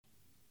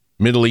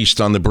Middle East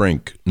on the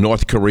brink.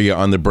 North Korea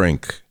on the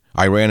brink.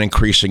 Iran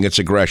increasing its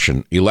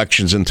aggression,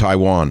 elections in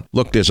Taiwan.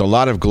 Look, there's a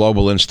lot of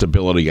global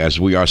instability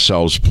as we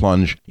ourselves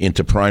plunge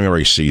into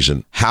primary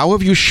season. How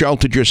have you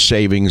sheltered your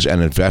savings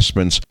and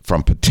investments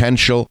from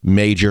potential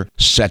major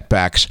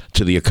setbacks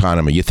to the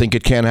economy? You think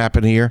it can't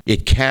happen here?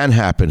 It can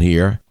happen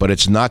here, but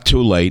it's not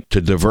too late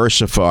to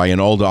diversify an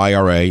old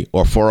IRA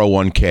or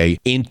 401k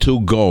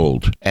into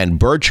gold. And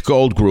Birch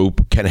Gold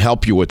Group can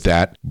help you with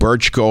that.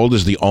 Birch Gold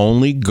is the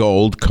only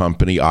gold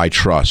company I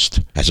trust.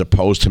 As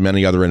opposed to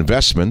many other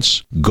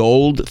investments,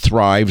 gold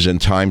thrives in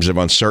times of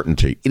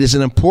uncertainty. It is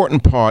an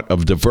important part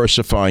of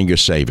diversifying your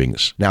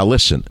savings. Now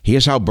listen,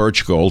 here's how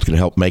Birch Gold can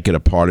help make it a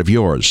part of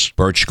yours.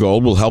 Birch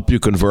Gold will help you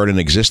convert an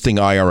existing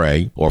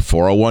IRA or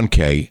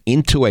 401k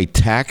into a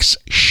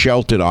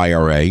tax-sheltered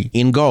IRA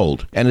in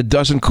gold. And it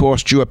doesn't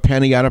cost you a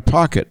penny out of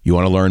pocket. You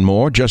want to learn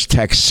more? Just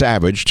text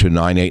SAVAGE to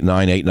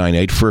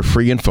 989-898 for a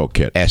free info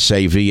kit.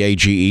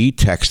 SAVAGE,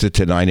 text it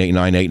to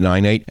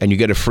 989-898 and you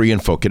get a free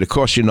info kit. It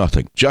costs you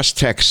nothing. Just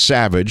text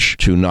SAVAGE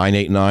to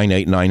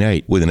 989-898.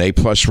 With an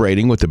A-plus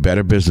rating with the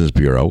Better Business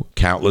Bureau,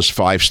 countless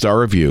 5-star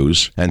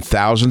reviews, and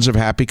thousands of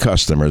happy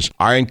customers,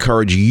 I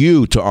encourage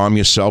you to arm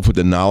yourself with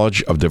the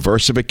knowledge of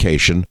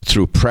diversification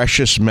through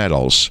precious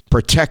metals.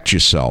 Protect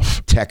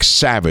yourself. Text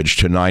SAVAGE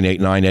to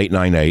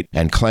 989-898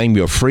 and claim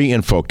your free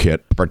info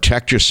kit.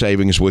 Protect your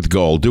savings with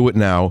gold. Do it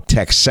now.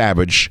 Text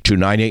SAVAGE to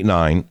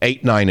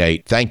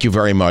 989-898. Thank you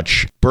very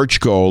much. Birch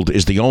Gold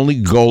is the only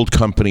gold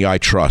company I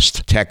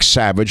trust. Text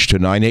SAVAGE to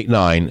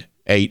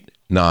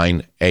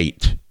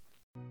 989-898.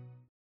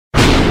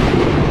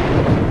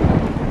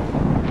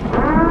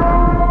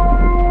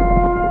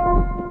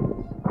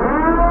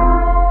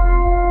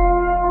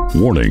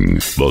 Warning,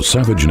 the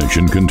Savage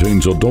Nation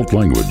contains adult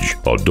language,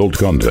 adult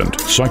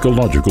content,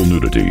 psychological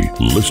nudity.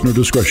 Listener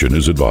discretion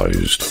is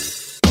advised.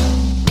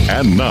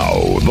 And now,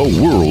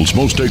 the world's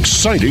most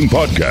exciting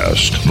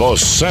podcast, The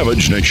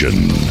Savage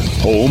Nation,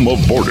 home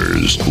of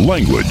borders,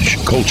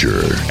 language,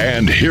 culture.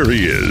 And here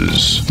he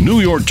is, New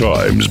York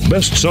Times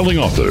best-selling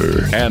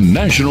author and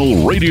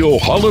National Radio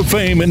Hall of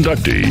Fame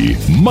inductee,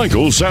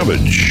 Michael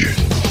Savage.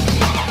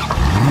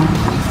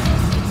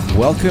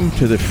 Welcome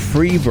to the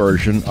free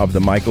version of the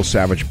Michael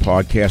Savage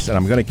podcast, and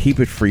I'm going to keep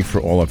it free for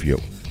all of you.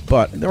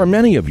 But there are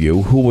many of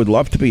you who would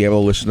love to be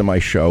able to listen to my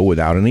show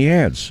without any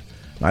ads.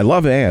 I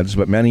love ads,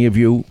 but many of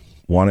you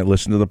want to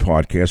listen to the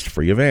podcast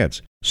free of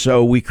ads.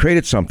 So we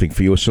created something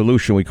for you, a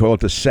solution. We call it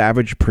the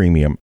Savage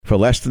Premium. For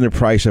less than the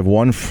price of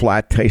one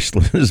flat,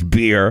 tasteless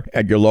beer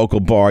at your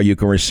local bar, you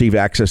can receive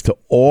access to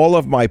all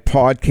of my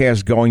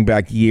podcasts going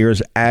back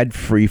years,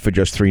 ad-free for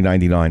just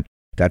 $3.99.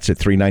 That's it,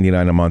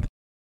 $3.99 a month.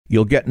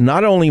 You'll get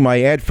not only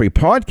my ad-free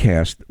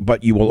podcast,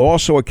 but you will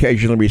also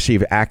occasionally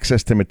receive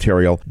access to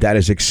material that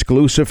is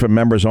exclusive for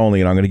members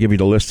only, and I'm going to give you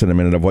the list in a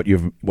minute of what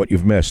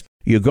you've missed.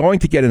 You're going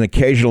to get an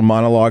occasional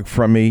monologue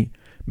from me,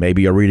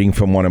 maybe a reading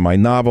from one of my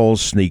novels,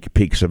 sneak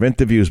peeks of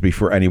interviews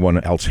before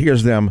anyone else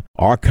hears them,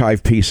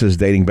 archive pieces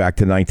dating back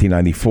to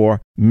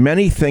 1994.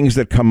 Many things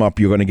that come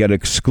up, you're going to get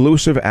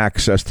exclusive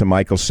access to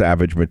Michael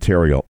Savage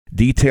material.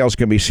 Details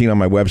can be seen on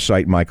my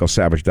website,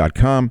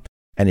 michaelsavage.com,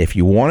 and if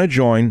you want to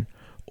join,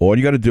 all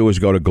you got to do is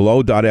go to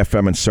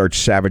glow.fm and search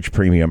Savage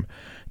Premium.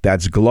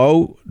 That's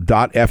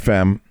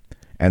glow.fm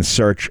and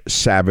search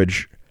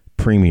Savage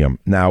Premium.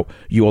 Now,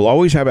 you will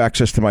always have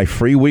access to my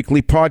free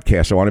weekly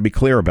podcast. I want to be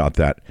clear about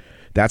that.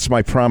 That's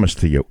my promise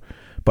to you.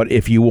 But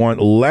if you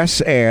want less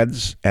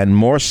ads and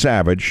more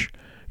Savage,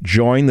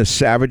 join the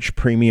Savage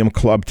Premium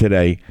Club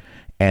today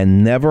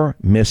and never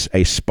miss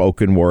a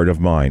spoken word of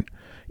mine.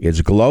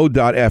 It's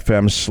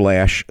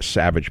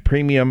glow.fm/Savage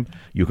Premium.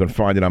 You can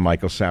find it on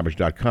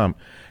michaelsavage.com.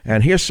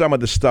 And here's some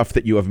of the stuff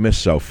that you have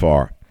missed so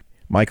far.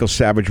 Michael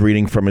Savage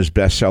reading from his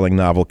best-selling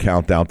novel,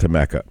 Countdown to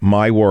Mecca.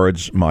 My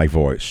words, my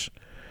voice.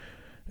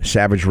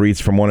 Savage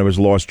reads from one of his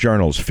lost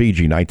journals,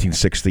 Fiji,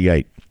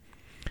 1968.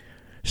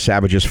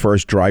 Savage's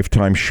first drive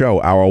time show,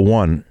 Hour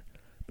One.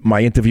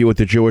 My interview with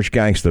the Jewish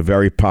gangster,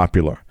 very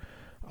popular.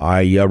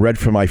 I read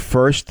from my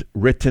first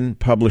written,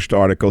 published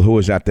article, Who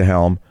is at the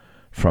Helm,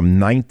 from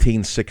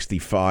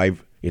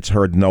 1965. It's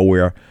heard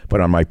nowhere but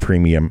on my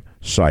premium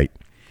site.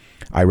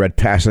 I read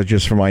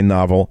passages from my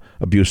novel,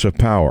 Abuse of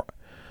Power.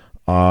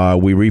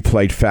 We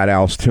replayed Fat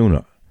Al's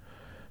Tuna.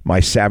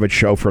 My Savage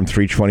show from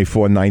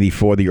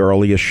 3/24/94, the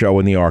earliest show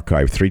in the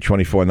archive,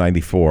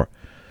 3/24/94.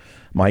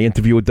 My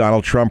interview with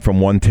Donald Trump from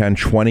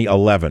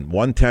 1/10/2011.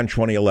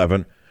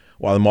 1/10/2011,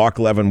 while Mark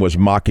Levin was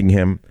mocking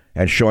him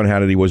and Sean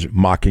Hannity was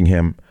mocking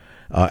him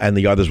and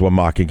the others were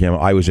mocking him,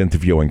 I was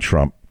interviewing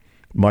Trump.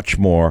 Much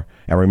more.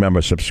 And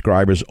remember,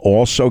 subscribers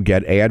also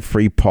get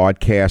ad-free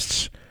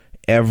podcasts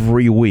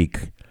every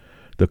week.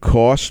 The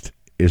cost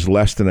is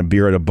less than a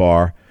beer at a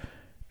bar,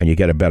 and you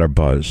get a better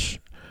buzz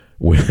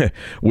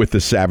with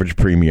the Savage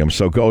Premium.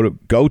 So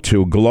go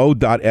to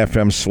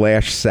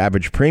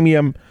glow.fm/Savage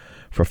Premium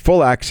for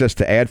full access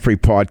to ad-free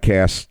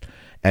podcasts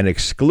and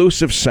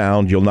exclusive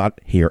sound you'll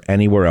not hear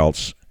anywhere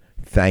else.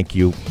 Thank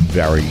you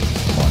very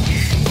much.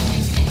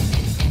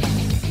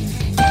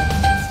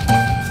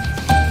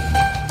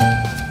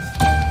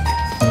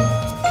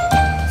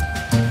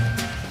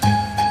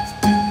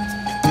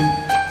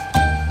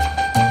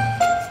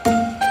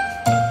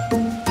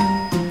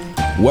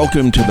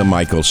 Welcome to the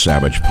Michael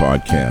Savage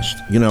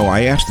Podcast. You know,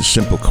 I asked a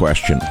simple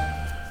question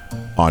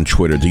on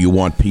Twitter. Do you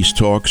want peace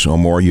talks or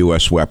more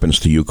U.S. weapons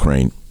to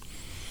Ukraine?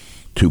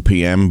 2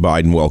 p.m.,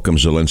 Biden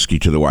welcomes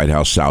Zelensky to the White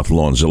House South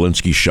Lawn.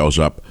 Zelensky shows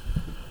up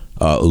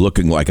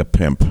looking like a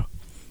pimp,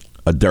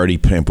 a dirty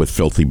pimp with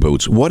filthy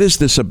boots. What is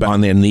this about?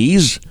 On their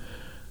knees?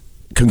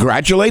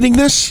 Congratulating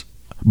this?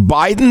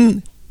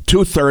 Biden,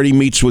 2:30,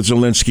 meets with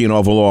Zelensky in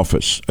Oval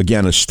Office.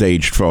 Again, a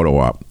staged photo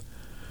op.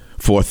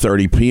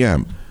 4:30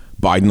 p.m.,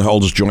 Biden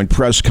holds joint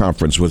press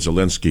conference with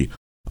Zelensky.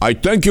 I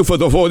thank you for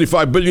the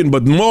 $45 billion,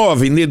 but more.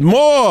 We need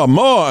more,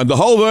 and the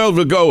whole world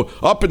will go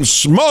up in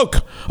smoke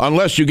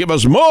unless you give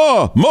us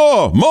more.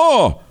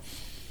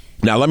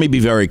 Now, let me be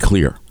very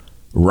clear.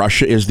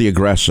 Russia is the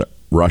aggressor.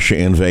 Russia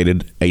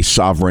invaded a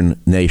sovereign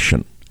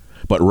nation,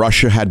 but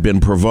Russia had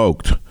been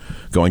provoked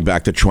going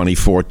back to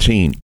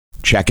 2014.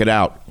 Check it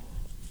out.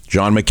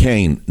 John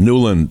McCain,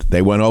 Newland,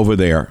 they went over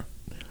there.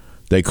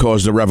 They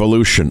caused a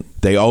revolution.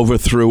 They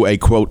overthrew a,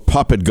 quote,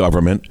 puppet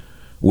government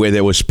where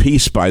there was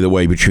peace, by the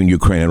way, between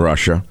Ukraine and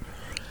Russia,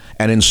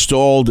 and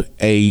installed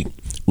a,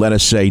 let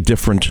us say,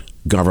 different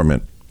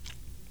government.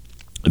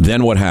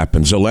 Then what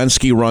happened?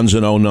 Zelensky runs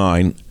in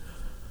 2009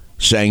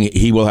 saying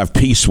he will have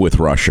peace with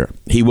Russia.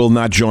 He will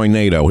not join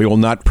NATO. He will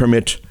not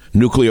permit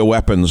nuclear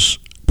weapons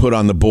put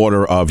on the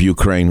border of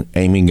Ukraine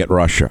aiming at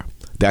Russia.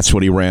 That's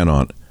what he ran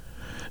on.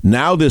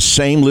 Now this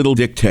same little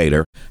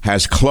dictator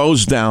has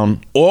closed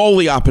down all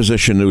the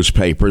opposition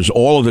newspapers,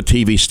 all of the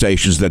TV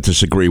stations that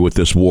disagree with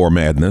this war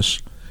madness.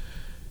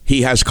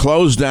 He has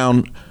closed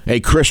down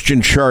a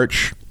Christian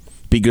church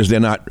because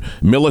they're not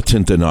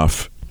militant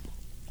enough.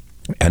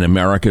 And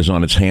America's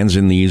on its hands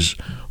and knees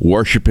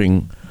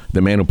worshiping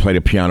the man who played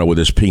a piano with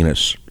his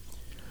penis.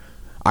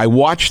 I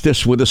watched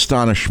this with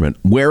astonishment.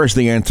 Where is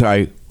the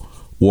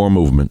anti-war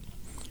movement?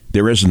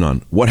 There is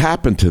none. What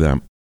happened to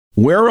them?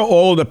 Where are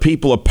all the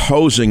people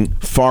opposing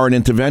foreign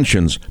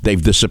interventions?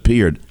 They've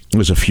disappeared.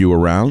 There's a few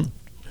around.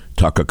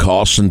 Tucker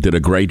Carlson did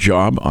a great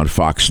job on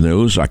Fox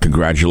News. I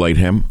congratulate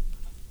him.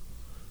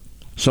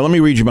 So let me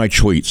read you my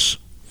tweets.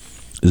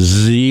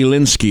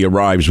 Zelensky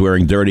arrives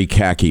wearing dirty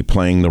khaki,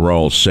 playing the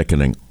role,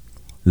 sickening.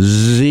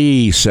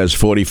 Z says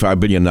 $45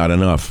 billion not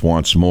enough,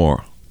 wants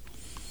more.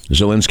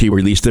 Zelensky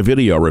released a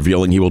video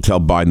revealing he will tell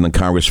Biden and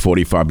Congress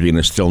 $45 billion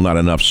is still not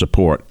enough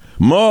support.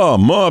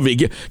 More,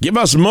 give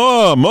us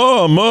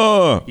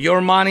more.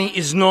 Your money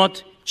is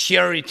not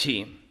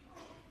charity.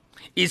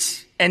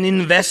 It's an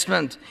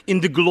investment in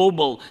the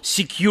global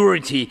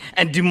security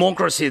and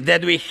democracy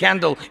that we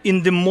handle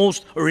in the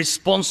most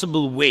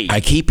responsible way. I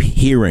keep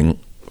hearing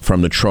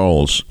from the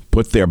trolls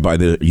put there by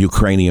the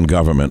Ukrainian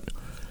government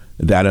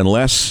that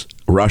unless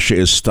Russia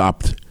is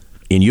stopped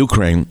in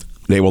Ukraine,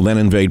 they will then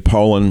invade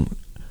Poland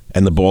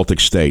and the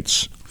Baltic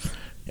states.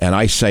 And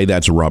I say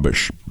that's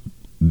rubbish.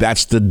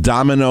 That's the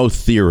domino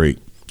theory.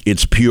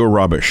 It's pure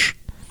rubbish.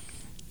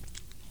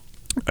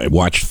 I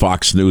watched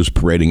Fox News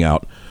parading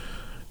out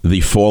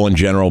the fallen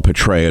General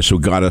Petraeus who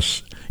got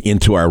us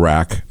into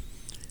Iraq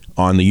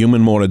on the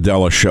Human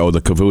Mortadella show, the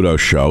Cavuto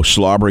show,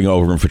 slobbering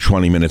over him for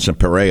 20 minutes. And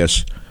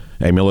Petraeus,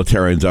 a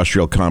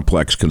military-industrial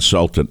complex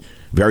consultant,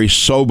 very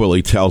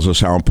soberly tells us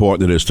how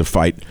important it is to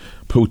fight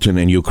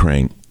Putin in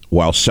Ukraine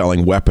while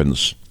selling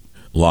weapons.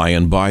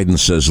 Lion Biden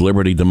says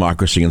liberty,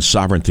 democracy, and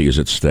sovereignty is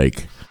at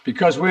stake.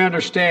 Because we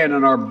understand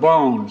in our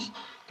bones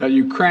that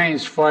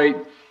Ukraine's fight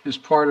is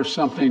part of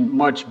something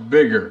much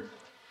bigger.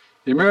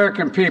 The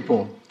American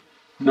people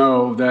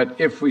know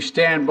that if we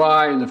stand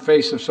by in the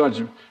face of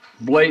such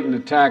blatant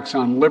attacks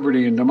on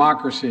liberty and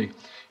democracy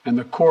and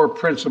the core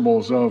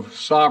principles of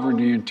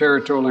sovereignty and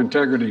territorial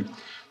integrity,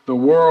 the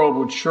world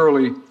would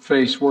surely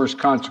face worse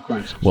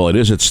consequences. Well, it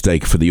is at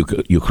stake for the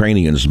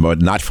Ukrainians,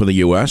 but not for the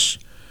U.S.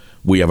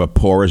 We have a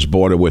porous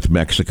border with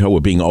Mexico. We're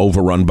being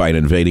overrun by an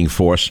invading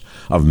force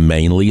of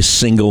mainly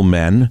single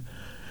men.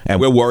 And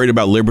we're worried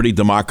about liberty,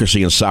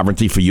 democracy, and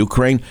sovereignty for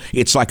Ukraine.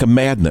 It's like a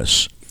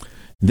madness.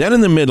 Then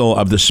in the middle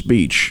of the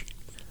speech,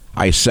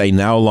 I say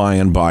now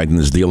Lion Biden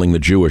is dealing the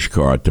Jewish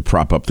card to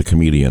prop up the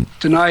comedian.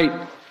 Tonight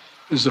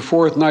is the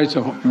fourth night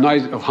of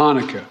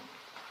Hanukkah,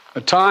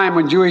 a time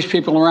when Jewish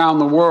people around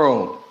the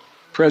world,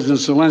 President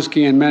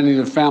Zelensky and many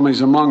of the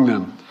families among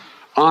them,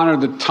 honor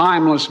the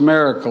timeless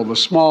miracle, the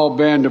small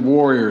band of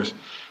warriors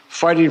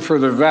fighting for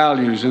their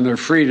values and their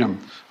freedom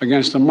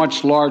against a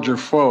much larger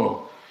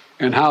foe,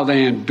 and how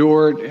they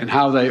endured and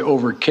how they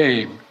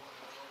overcame.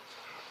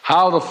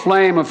 How the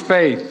flame of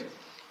faith,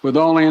 with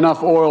only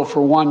enough oil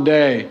for one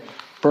day,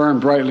 burned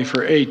brightly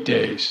for 8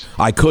 days.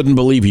 I couldn't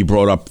believe he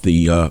brought up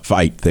the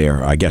fight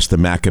there, I guess the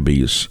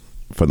Maccabees,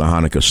 for the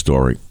Hanukkah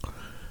story.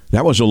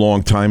 That was a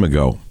long time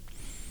ago.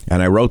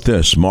 And I wrote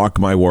this, mark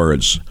my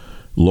words,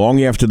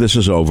 long after this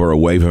is over, a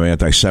wave of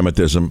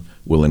anti-Semitism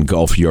will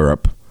engulf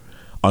Europe,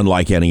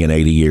 unlike any in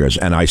 80 years.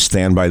 And I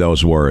stand by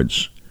those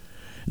words.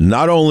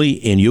 Not only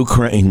in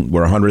Ukraine,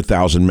 where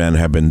 100,000 men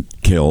have been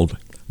killed,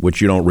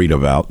 which you don't read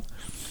about,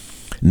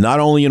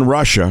 not only in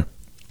Russia,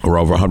 where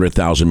over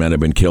 100,000 men have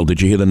been killed.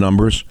 Did you hear the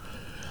numbers?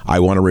 I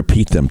want to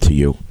repeat them to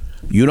you.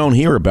 You don't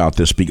hear about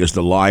this because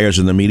the liars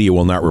in the media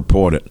will not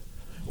report it.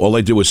 All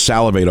they do is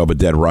salivate over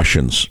dead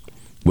Russians,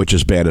 which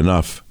is bad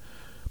enough.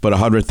 But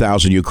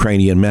 100,000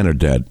 Ukrainian men are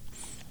dead.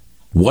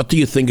 What do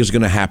you think is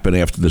going to happen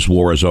after this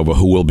war is over?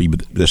 Who will be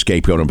the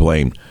scapegoat and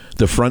blame?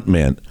 The front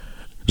man,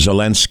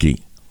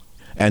 Zelensky.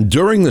 And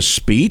during the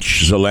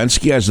speech,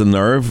 Zelensky has the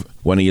nerve,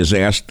 when he is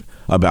asked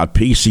about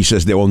peace, he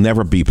says there will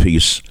never be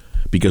peace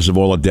because of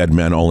all the dead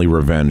men, only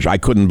revenge. I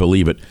couldn't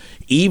believe it.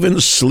 Even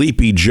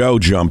Sleepy Joe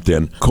jumped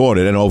in, caught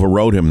it, and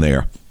overrode him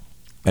there,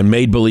 and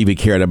made believe he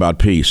cared about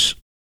peace.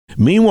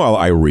 Meanwhile,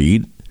 I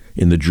read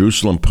in the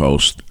Jerusalem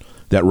Post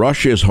that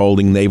Russia is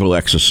holding naval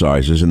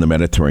exercises in the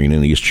Mediterranean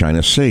and East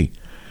China Sea.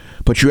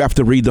 But you have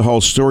to read the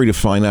whole story to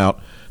find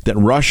out that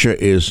Russia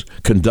is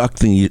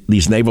conducting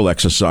these naval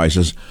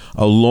exercises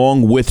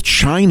along with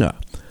China.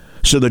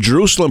 So the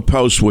Jerusalem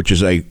Post, which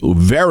is a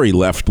very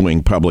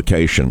left-wing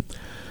publication,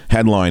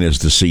 headline is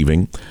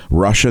deceiving.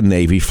 Russia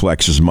Navy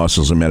flexes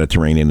muscles in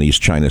Mediterranean and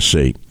East China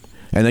Sea.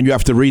 And then you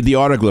have to read the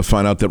article to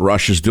find out that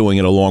Russia's doing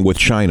it along with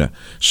China.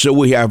 So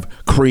we have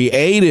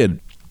created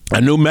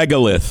a new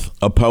megalith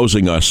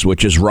opposing us,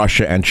 which is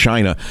Russia and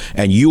China.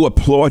 And you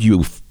applaud,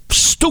 you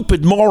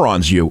stupid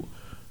morons, you.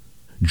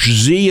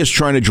 Xi is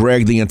trying to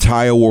drag the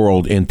entire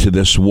world into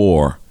this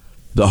war.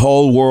 The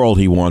whole world,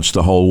 he wants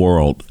the whole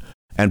world.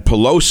 And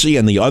Pelosi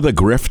and the other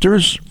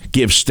grifters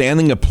give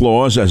standing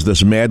applause as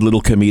this mad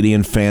little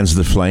comedian fans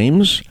the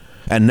flames.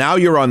 And now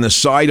you're on the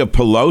side of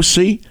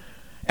Pelosi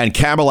and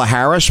Kamala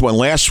Harris when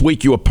last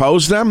week you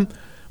opposed them.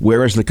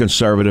 Where is the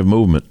conservative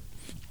movement?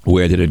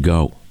 Where did it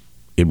go?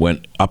 It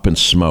went up in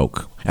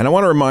smoke. And I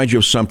want to remind you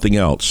of something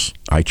else.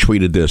 I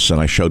tweeted this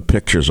and I showed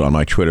pictures on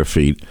my Twitter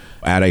feed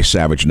at A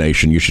Savage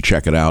Nation. You should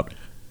check it out.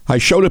 I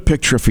showed a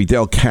picture of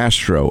Fidel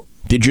Castro.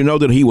 Did you know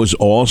that he was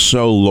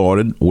also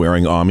lauded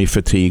wearing army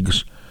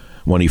fatigues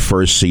when he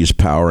first seized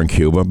power in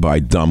Cuba by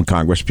dumb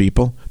Congress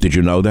people? Did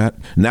you know that?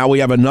 Now we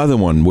have another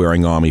one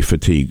wearing army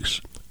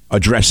fatigues,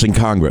 addressing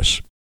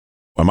Congress.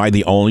 Am I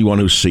the only one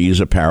who sees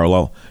a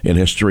parallel in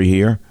history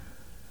here?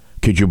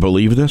 Could you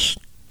believe this?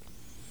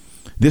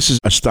 This is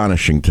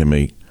astonishing to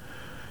me.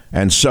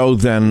 And so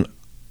then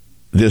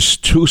this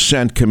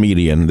 2-cent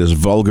comedian, this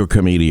vulgar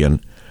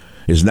comedian,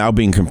 is now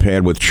being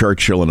compared with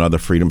Churchill and other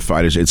freedom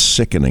fighters. It's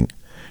sickening.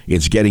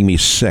 It's getting me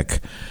sick.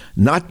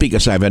 Not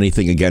because I have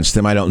anything against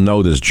him. I don't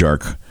know this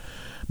jerk.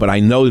 But I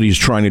know that he's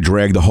trying to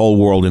drag the whole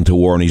world into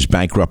war and he's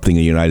bankrupting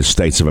the United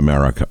States of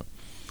America.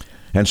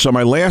 And so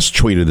my last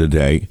tweet of the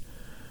day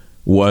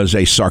was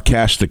a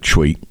sarcastic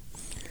tweet.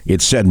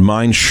 It said,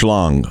 Mein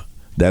Schlong.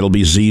 That'll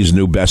be Z's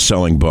new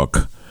best-selling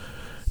book.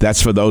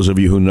 That's for those of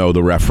you who know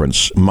the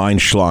reference. Mein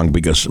Schlong,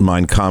 because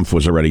Mein Kampf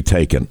was already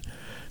taken.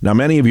 Now,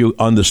 many of you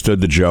understood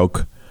the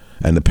joke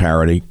and the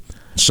parody.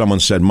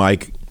 Someone said,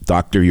 Mike,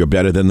 doctor, you're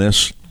better than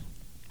this.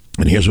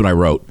 And here's what I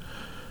wrote.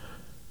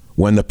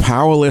 When the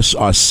powerless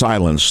are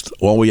silenced,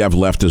 all we have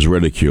left is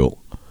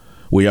ridicule.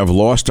 We have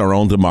lost our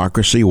own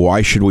democracy.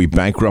 Why should we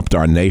bankrupt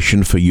our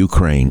nation for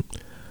Ukraine?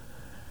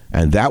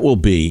 And that will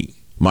be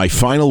my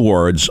final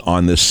words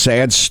on this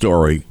sad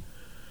story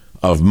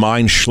of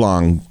Mein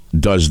Schlong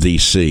does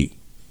DC.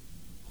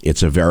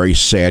 It's a very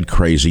sad,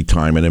 crazy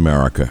time in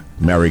America.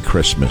 Merry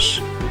Christmas.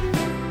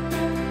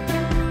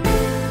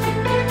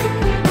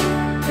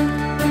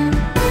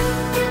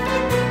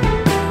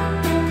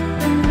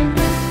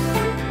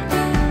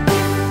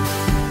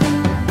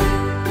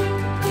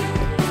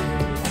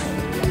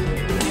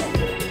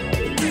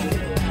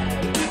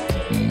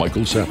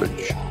 Michael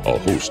Savage, a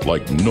host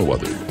like no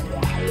other.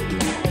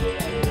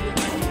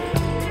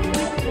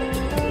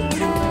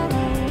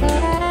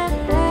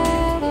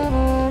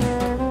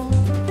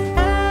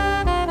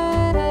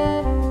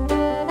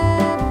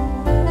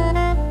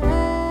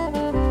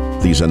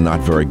 These are not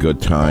very good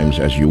times.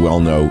 As you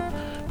well know,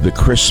 the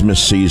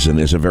Christmas season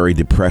is a very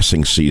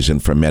depressing season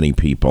for many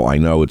people. I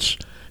know it's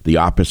the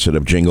opposite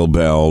of jingle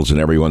bells and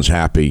everyone's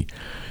happy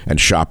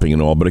and shopping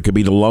and all, but it could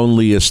be the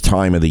loneliest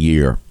time of the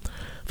year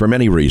for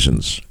many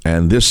reasons.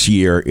 And this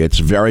year, it's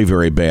very,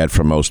 very bad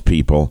for most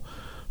people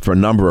for a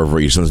number of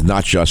reasons,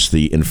 not just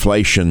the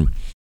inflation,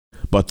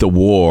 but the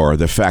war,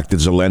 the fact that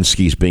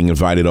Zelensky's being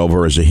invited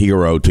over as a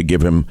hero to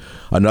give him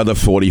another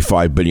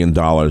 $45 billion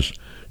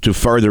to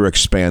further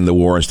expand the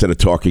war instead of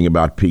talking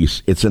about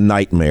peace. It's a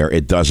nightmare.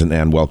 It doesn't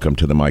end. Welcome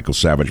to the Michael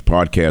Savage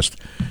Podcast.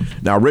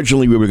 Now,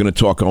 originally, we were going to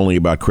talk only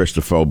about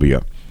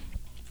Christophobia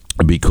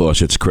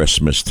because it's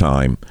Christmas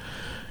time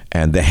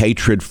and the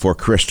hatred for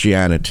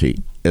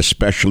Christianity,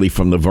 especially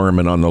from the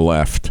vermin on the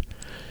left,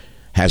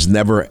 has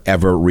never,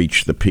 ever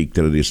reached the peak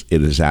that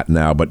it is at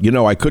now. But, you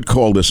know, I could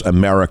call this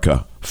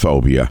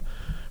America-phobia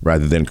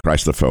rather than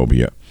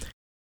Christophobia.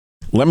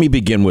 Let me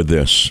begin with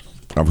this,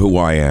 of who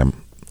I am.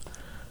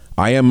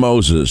 I am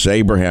Moses,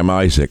 Abraham,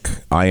 Isaac.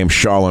 I am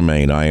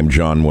Charlemagne. I am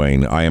John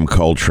Wayne. I am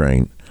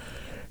Coltrane.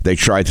 They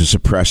tried to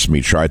suppress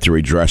me, tried to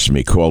redress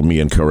me, called me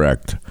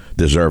incorrect,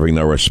 deserving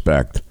no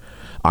respect.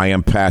 I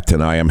am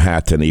Patton. I am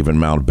Hatton, even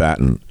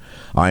Mountbatten.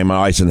 I am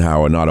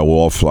Eisenhower, not a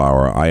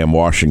wallflower. I am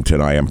Washington.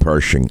 I am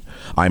Pershing.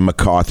 I'm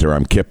MacArthur.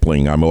 I'm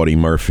Kipling. I'm Audie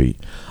Murphy.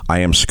 I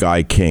am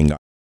Sky King.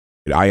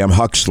 I am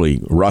Huxley,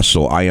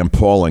 Russell. I am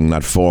Pauling,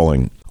 not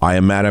falling. I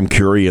am Madame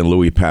Curie and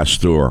Louis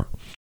Pasteur.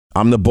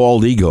 I'm the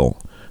bald eagle.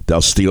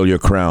 They'll steal your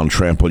crown,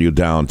 trample you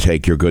down,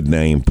 take your good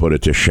name, put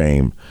it to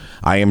shame.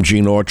 I am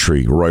Gene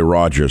Autry, Roy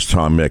Rogers,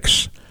 Tom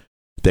Mix.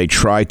 They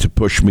tried to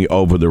push me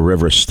over the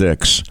river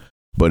Styx,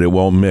 but it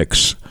won't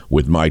mix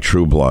with my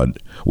true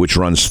blood, which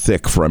runs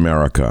thick for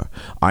America.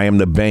 I am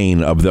the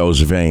bane of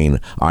those vain.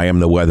 I am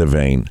the weather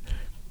vane.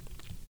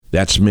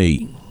 That's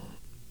me,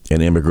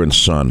 an immigrant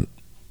son.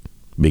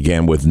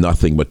 Began with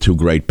nothing but two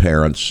great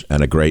parents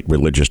and a great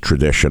religious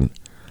tradition.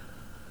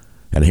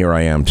 And here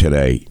I am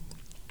today.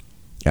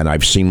 And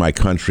I've seen my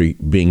country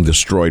being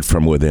destroyed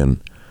from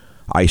within.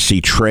 I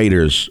see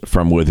traitors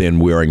from within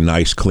wearing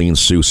nice, clean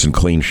suits and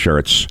clean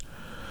shirts.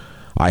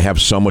 I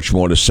have so much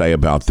more to say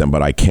about them,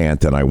 but I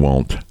can't and I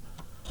won't.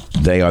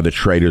 They are the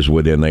traitors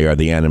within. They are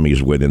the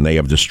enemies within. They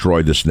have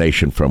destroyed this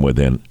nation from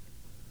within.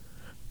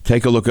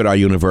 Take a look at our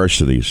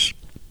universities.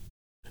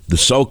 The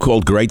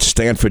so-called great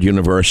Stanford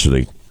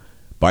University.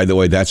 By the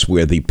way, that's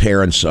where the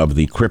parents of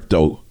the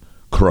crypto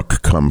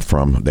crook come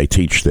from. They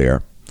teach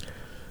there.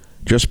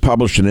 Just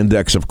published an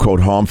index of,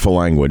 quote, harmful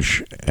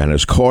language and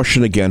has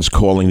cautioned against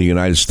calling the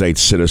United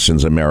States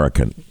citizens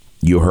American.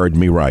 You heard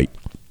me right.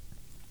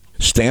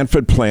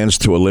 Stanford plans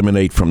to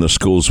eliminate from the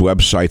school's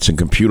websites and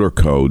computer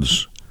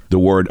codes the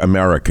word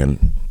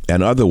American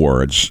and other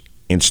words.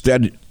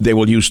 Instead, they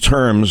will use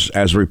terms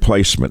as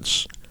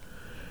replacements.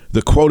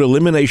 The, quote,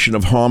 elimination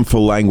of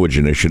harmful language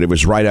initiative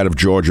is right out of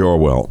George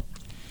Orwell.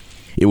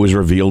 It was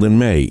revealed in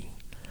May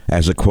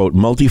as a, quote,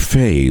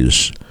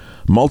 multi-phase,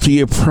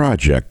 multi-year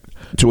project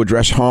to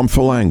address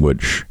harmful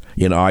language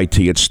in IT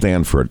at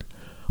Stanford,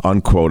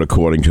 unquote,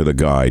 according to the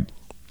guide.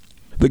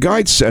 The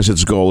guide says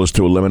its goal is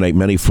to eliminate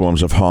many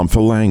forms of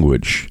harmful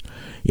language,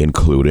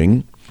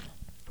 including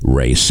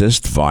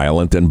racist,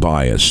 violent, and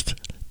biased.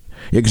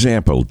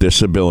 Example,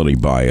 disability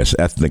bias,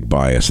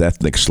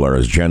 ethnic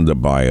slurs, gender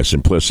bias,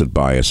 implicit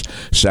bias,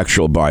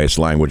 sexual bias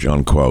language,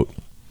 unquote,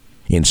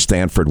 in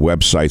Stanford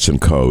websites and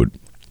code.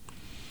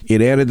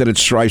 It added that it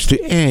strives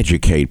to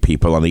educate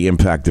people on the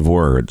impact of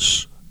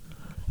words.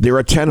 There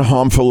are 10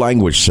 harmful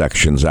language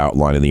sections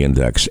outlined in the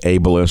index: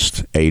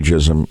 ableist,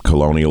 ageism,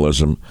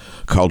 colonialism,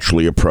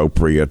 culturally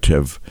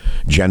appropriative,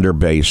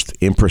 gender-based,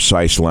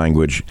 imprecise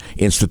language,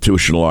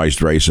 institutionalized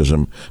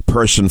racism,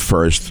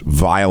 person-first,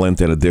 violent,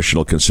 and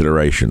additional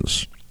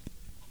considerations.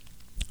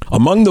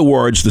 Among the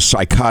words the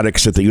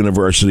psychotics at the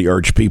university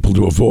urge people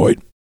to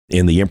avoid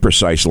in the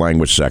imprecise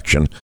language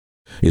section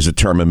is the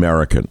term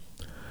American.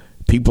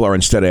 People are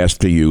instead asked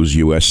to use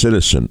U.S.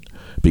 citizen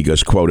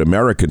because, quote,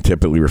 American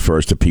typically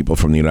refers to people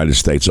from the United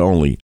States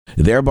only,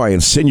 thereby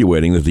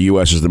insinuating that the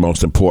U.S. is the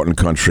most important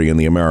country in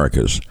the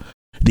Americas.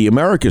 The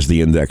Americas,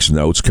 the index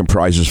notes,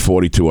 comprises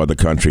 42 other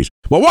countries.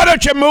 Well, why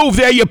don't you move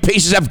there, you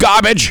pieces of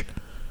garbage?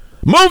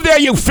 Move there,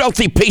 you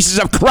filthy pieces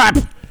of crap!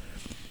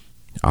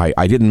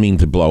 I didn't mean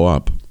to blow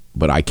up,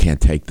 but I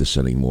can't take this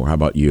anymore. How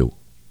about you?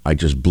 I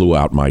just blew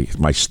out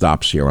my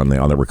stops here on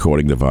the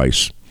recording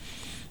device.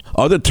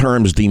 Other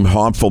terms deemed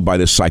harmful by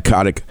the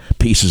psychotic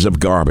pieces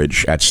of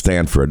garbage at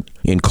Stanford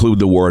include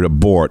the word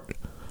abort,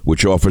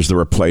 which offers the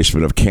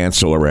replacement of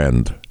cancel or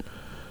end.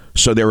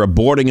 So they're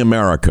aborting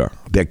America.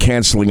 They're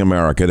canceling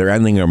America. They're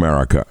ending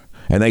America.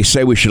 And they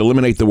say we should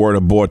eliminate the word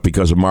abort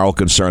because of moral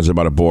concerns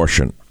about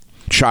abortion.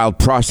 Child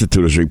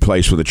prostitute is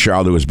replaced with a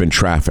child who has been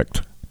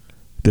trafficked.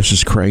 This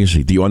is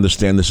crazy. Do you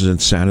understand this is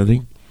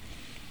insanity?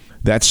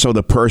 That's so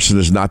the person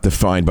is not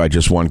defined by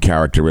just one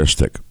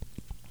characteristic.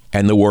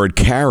 And the word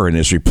Karen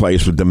is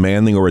replaced with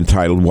demanding or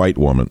entitled white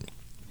woman.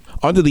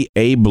 Under the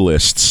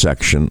ableist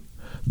section,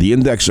 the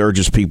index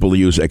urges people to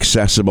use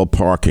accessible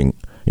parking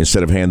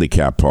instead of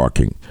handicap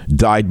parking,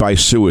 died by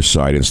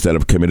suicide instead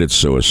of committed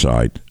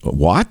suicide.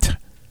 What?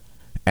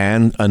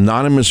 And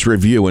anonymous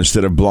review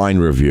instead of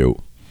blind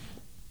review.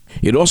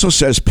 It also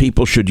says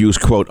people should use,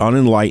 quote,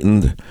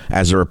 unenlightened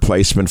as a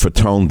replacement for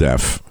tone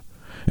deaf,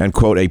 and,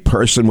 quote, a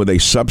person with a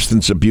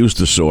substance abuse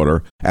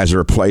disorder as a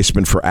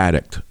replacement for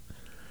addict.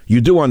 You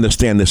do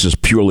understand this is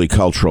purely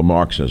cultural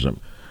Marxism,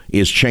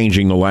 is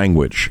changing the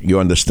language. You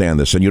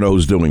understand this, and you know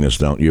who's doing this,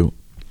 don't you?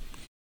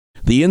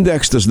 The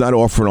index does not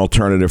offer an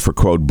alternative for,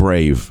 quote,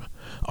 brave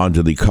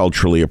under the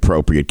culturally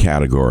appropriate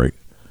category,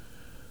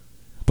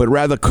 but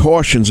rather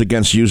cautions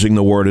against using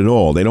the word at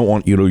all. They don't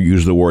want you to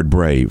use the word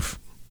brave.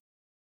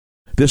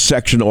 This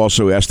section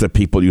also asks that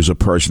people use a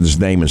person's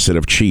name instead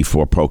of Chief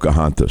or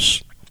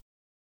Pocahontas.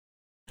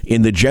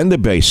 In the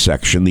gender-based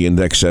section, the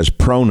index says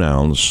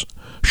pronouns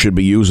should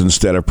be used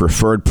instead of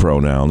preferred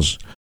pronouns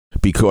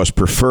because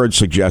preferred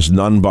suggests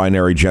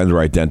non-binary gender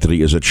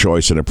identity is a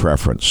choice and a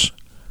preference.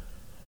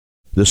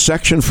 The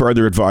section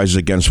further advises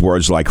against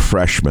words like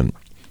freshman,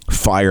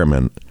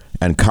 fireman,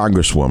 and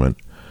congresswoman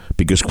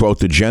because, quote,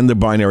 the gender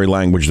binary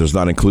language does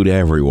not include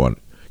everyone.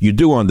 You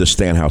do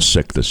understand how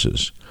sick this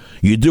is.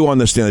 You do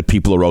understand that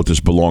people who wrote this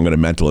belong in a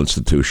mental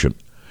institution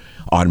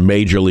on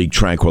major league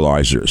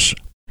tranquilizers.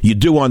 You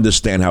do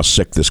understand how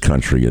sick this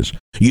country is.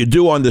 You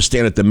do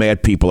understand that the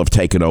mad people have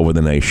taken over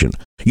the nation.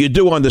 You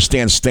do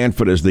understand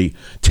Stanford is the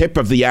tip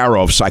of the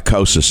arrow of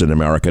psychosis in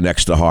America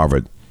next to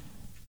Harvard.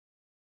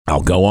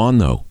 I'll go on,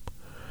 though.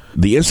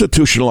 The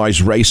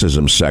institutionalized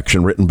racism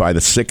section, written by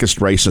the sickest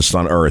racists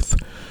on earth,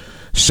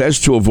 says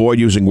to avoid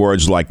using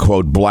words like,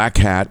 quote, black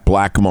hat,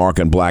 black mark,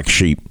 and black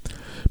sheep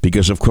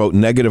because of, quote,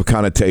 negative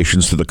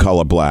connotations to the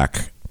color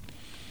black.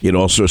 It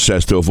also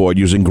says to avoid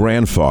using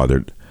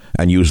grandfathered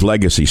and use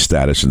legacy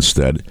status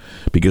instead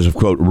because of,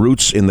 quote,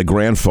 roots in the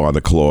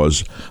grandfather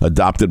clause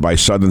adopted by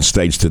southern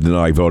states to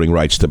deny voting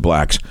rights to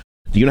blacks.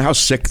 Do you know how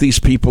sick these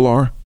people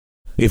are?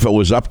 If it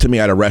was up to me,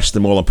 I'd arrest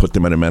them all and put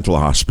them in a mental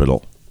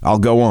hospital. I'll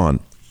go on.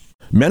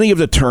 Many of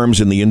the terms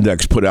in the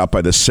index put out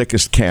by the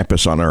sickest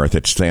campus on earth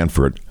at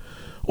Stanford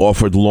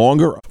offered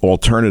longer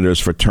alternatives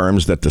for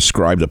terms that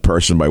described a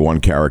person by one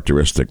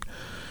characteristic.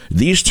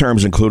 These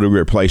terms included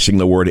replacing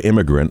the word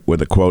immigrant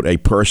with a, quote, a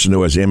person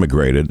who has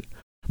immigrated,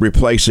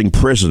 replacing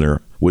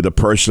prisoner with a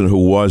person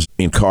who was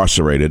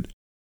incarcerated,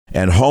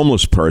 and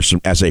homeless person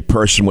as a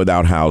person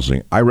without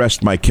housing. I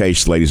rest my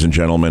case, ladies and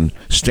gentlemen.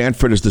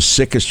 Stanford is the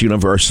sickest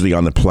university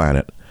on the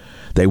planet.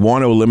 They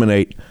want to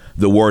eliminate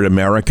the word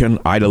American.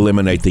 I'd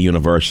eliminate the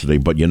university.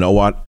 But you know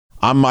what?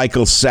 I'm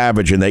Michael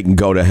Savage, and they can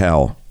go to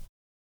hell.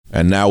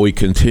 And now we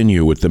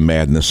continue with the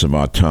madness of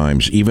our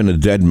times. Even a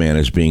dead man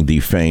is being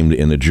defamed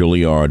in the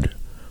Juilliard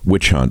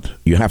witch hunt.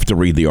 You have to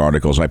read the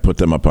articles. I put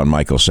them up on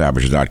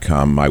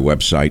michaelsavage.com, my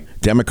website.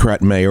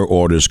 Democrat mayor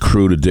orders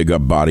crew to dig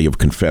up body of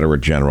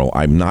Confederate general.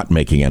 I'm not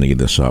making any of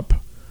this up.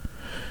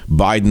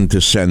 Biden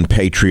to send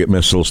Patriot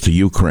missiles to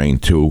Ukraine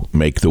to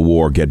make the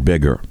war get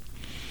bigger.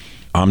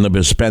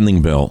 Omnibus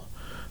spending bill,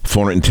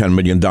 $410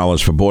 million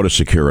for border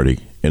security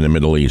in the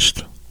Middle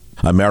East.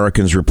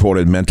 Americans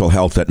reported mental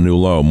health at new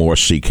low. More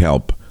seek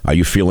help. Are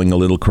you feeling a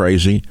little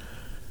crazy?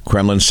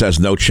 Kremlin says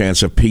no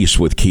chance of peace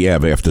with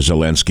Kiev after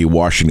Zelensky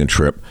Washington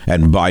trip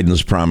and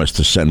Biden's promise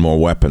to send more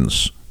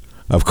weapons.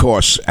 Of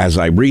course, as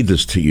I read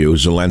this to you,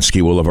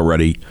 Zelensky will have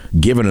already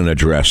given an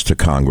address to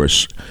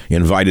Congress,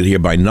 invited here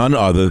by none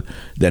other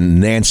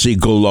than Nancy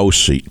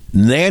Pelosi.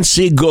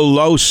 Nancy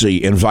Pelosi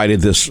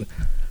invited this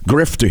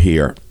grifter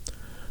here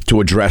to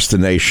address the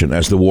nation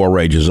as the war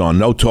rages on.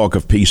 No talk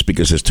of peace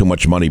because there's too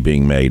much money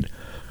being made.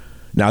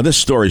 Now, this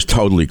story is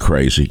totally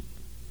crazy.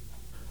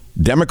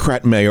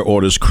 Democrat mayor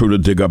orders crew to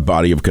dig up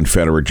body of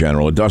Confederate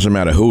general. It doesn't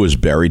matter who is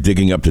buried,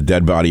 digging up the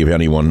dead body of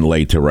anyone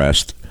laid to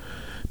rest.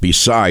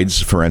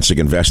 Besides, forensic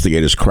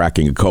investigators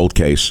cracking a cold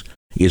case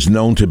is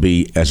known to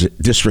be as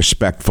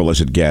disrespectful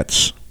as it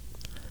gets.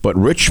 But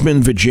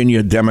Richmond,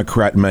 Virginia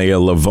Democrat Mayor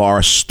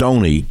LeVar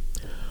Stoney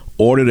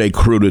ordered a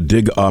crew to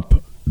dig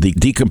up the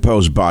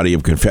decomposed body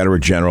of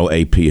Confederate General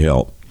A.P.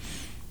 Hill.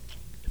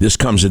 This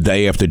comes a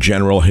day after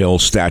General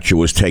Hill's statue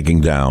was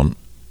taken down.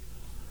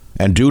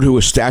 And due to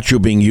a statue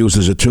being used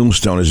as a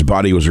tombstone, his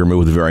body was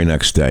removed the very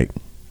next day.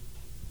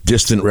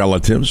 Distant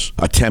relatives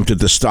attempted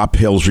to stop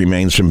Hill's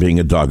remains from being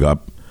dug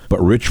up, but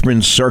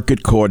Richmond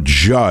Circuit Court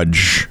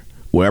judge,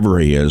 whoever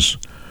he is,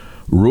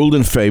 ruled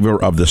in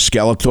favor of the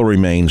skeletal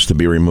remains to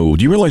be removed.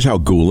 Do you realize how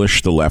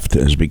ghoulish the left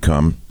has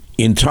become?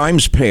 In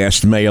times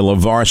past, Mayor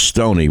LeVar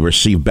Stoney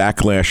received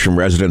backlash from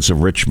residents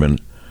of Richmond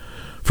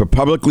for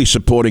publicly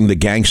supporting the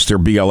gangster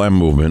BLM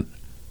movement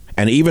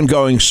and even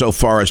going so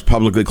far as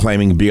publicly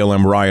claiming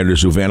BLM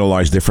rioters who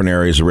vandalized different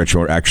areas of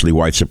Richmond were actually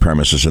white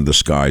supremacists in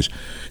disguise.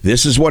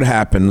 This is what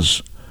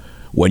happens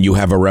when you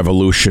have a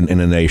revolution in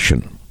a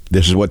nation.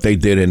 This is what they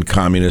did in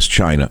communist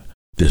China.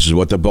 This is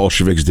what the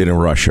Bolsheviks did in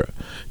Russia.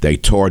 They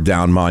tore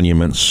down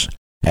monuments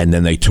and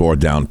then they tore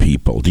down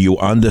people. Do you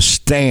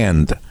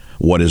understand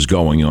what is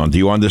going on? Do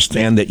you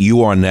understand that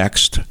you are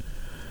next?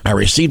 I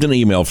received an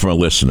email from a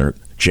listener,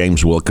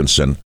 James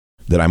Wilkinson,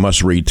 that I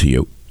must read to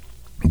you.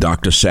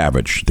 Dr.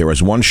 Savage, there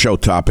is one show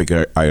topic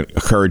I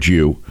encourage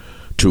you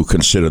to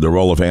consider: the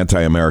role of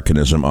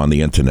anti-Americanism on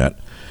the internet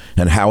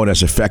and how it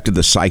has affected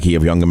the psyche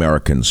of young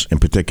Americans in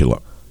particular.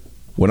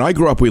 When I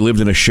grew up, we lived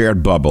in a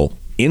shared bubble,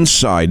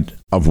 inside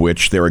of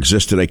which there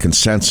existed a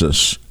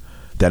consensus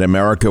that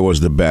America was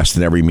the best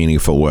in every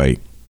meaningful way.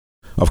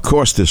 Of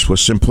course, this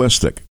was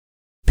simplistic.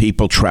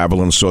 People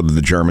traveled and saw that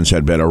the Germans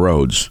had better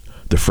roads,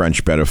 the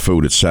French better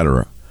food,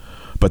 etc.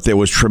 But there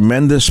was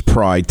tremendous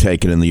pride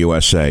taken in the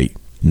USA.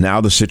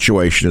 Now the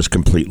situation is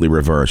completely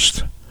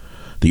reversed.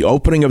 The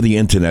opening of the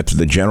internet to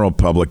the general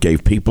public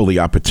gave people the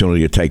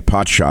opportunity to take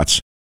pot shots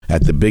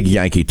at the big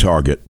Yankee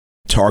target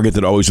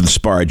that always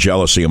inspired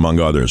jealousy among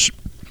others.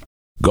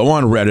 Go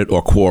on Reddit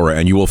or Quora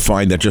and you will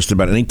find that just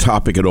about any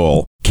topic at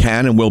all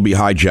can and will be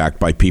hijacked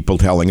by people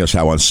telling us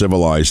how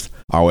uncivilized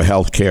our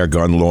health care,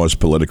 gun laws,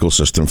 political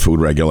system, food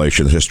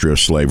regulations, history of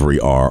slavery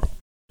are.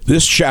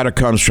 This chatter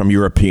comes from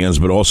Europeans,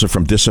 but also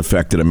from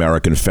disaffected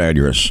American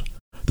failures.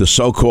 The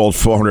so-called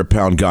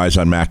 400-pound guys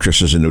on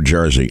mattresses in New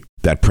Jersey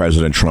that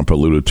President Trump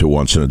alluded to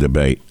once in a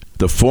debate.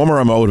 The former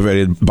are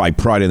motivated by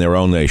pride in their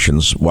own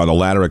nations, while the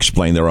latter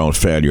explain their own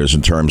failures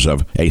in terms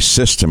of a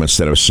system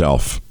instead of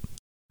self.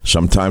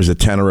 Sometimes the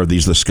tenor of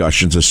these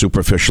discussions is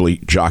superficially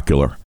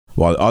jocular,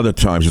 while other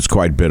times it's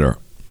quite bitter.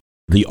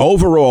 The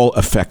overall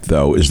effect,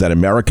 though, is that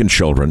American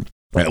children,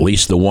 at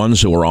least the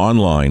ones who are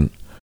online,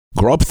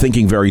 grow up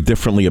thinking very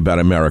differently about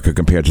America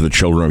compared to the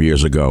children of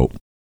years ago.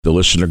 The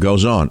listener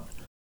goes on.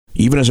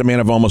 Even as a man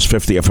of almost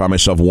 50, I find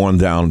myself worn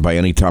down by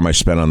any time I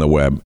spend on the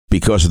web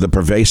because of the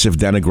pervasive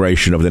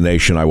denigration of the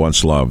nation I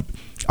once loved.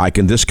 I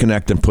can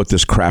disconnect and put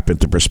this crap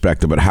into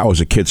perspective, but how is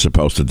a kid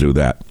supposed to do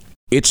that?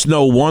 It's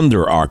no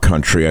wonder our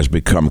country has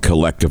become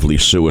collectively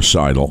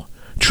suicidal,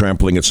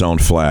 trampling its own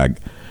flag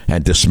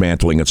and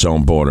dismantling its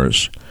own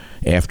borders.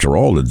 After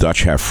all, the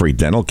Dutch have free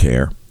dental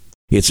care.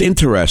 It's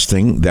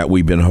interesting that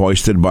we've been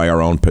hoisted by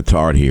our own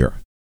petard here.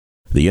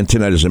 The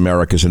internet is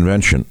America's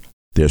invention.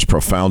 There's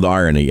profound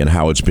irony in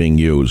how it's being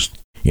used.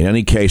 In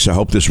any case, I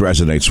hope this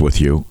resonates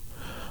with you.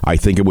 I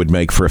think it would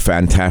make for a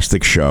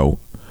fantastic show.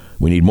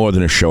 We need more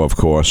than a show, of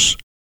course.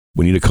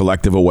 We need a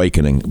collective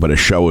awakening, but a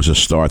show is a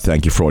start.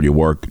 Thank you for all your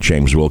work,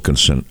 James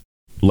Wilkinson.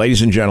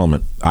 Ladies and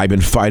gentlemen, I've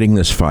been fighting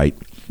this fight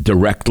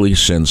directly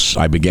since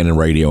I began in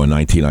radio in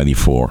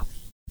 1994.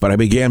 But I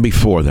began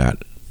before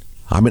that.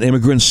 I'm an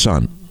immigrant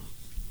son.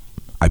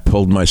 I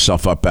pulled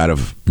myself up out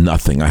of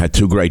nothing. I had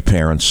two great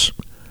parents.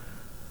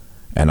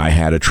 And I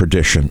had a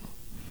tradition,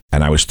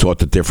 and I was taught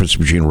the difference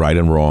between right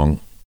and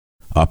wrong,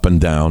 up and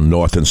down,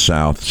 north and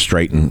south,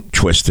 straight and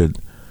twisted.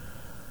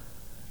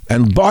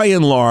 And by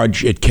and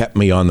large, it kept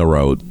me on the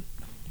road.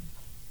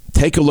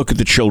 Take a look at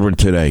the children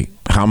today.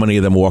 How many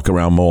of them walk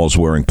around malls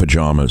wearing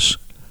pajamas?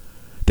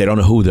 They don't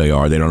know who they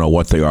are. They don't know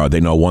what they are. They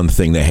know one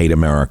thing: they hate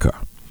America.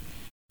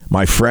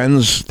 My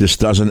friends, this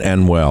doesn't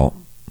end well.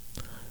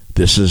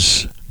 This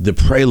is the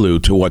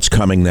prelude to what's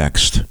coming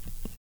next.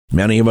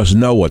 Many of us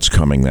know what's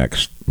coming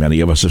next. Many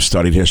of us have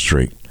studied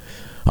history.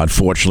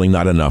 Unfortunately,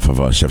 not enough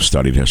of us have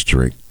studied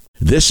history.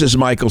 This is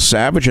Michael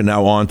Savage, and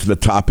now on to the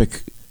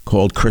topic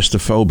called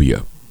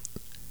Christophobia.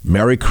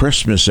 Merry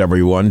Christmas,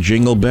 everyone.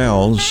 Jingle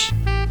bells.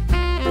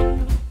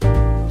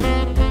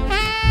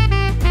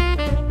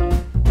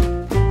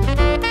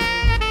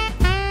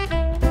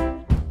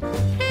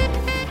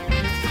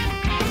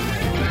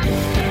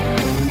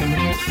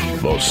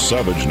 The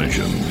Savage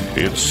Nation.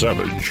 It's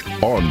Savage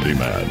on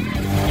Demand.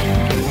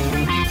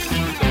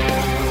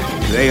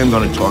 Today I'm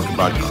going to talk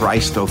about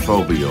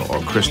Christophobia or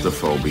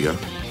Christophobia,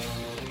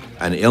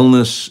 an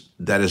illness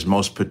that is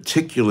most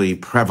particularly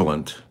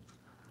prevalent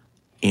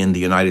in the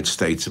United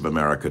States of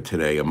America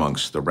today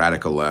amongst the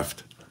radical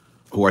left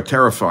who are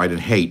terrified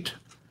and hate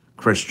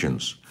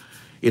Christians.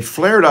 It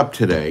flared up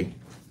today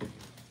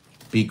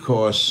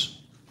because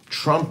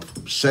Trump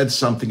said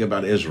something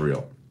about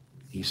Israel.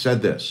 He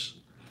said this: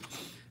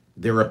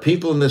 there are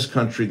people in this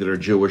country that are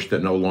Jewish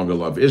that no longer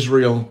love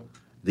Israel.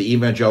 The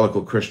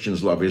evangelical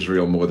Christians love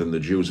Israel more than the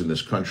Jews in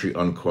this country,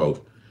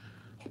 unquote.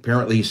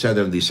 Apparently he said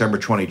that in December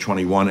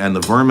 2021, and the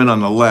vermin on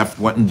the left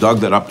went and dug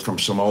that up from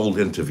some old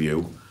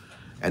interview,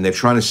 and they're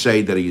trying to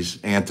say that he's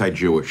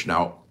anti-Jewish.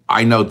 Now,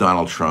 I know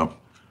Donald Trump.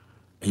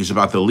 He's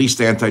about the least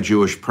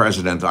anti-Jewish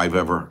president I've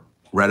ever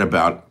read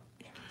about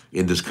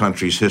in this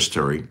country's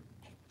history,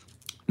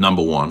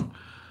 number one.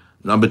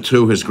 Number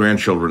two, his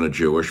grandchildren are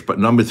Jewish. But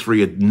number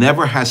three, it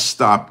never has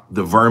stopped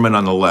the vermin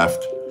on the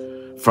left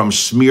from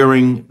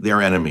smearing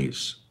their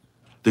enemies.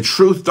 The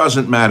truth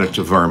doesn't matter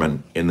to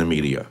vermin in the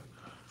media,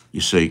 you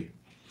see.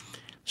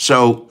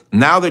 So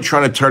now they're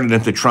trying to turn it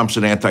into Trump's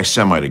an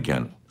anti-Semite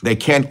again. They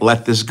can't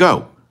let this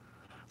go.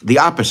 The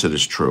opposite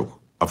is true.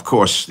 Of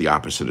course, the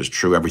opposite is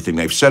true. Everything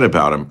they've said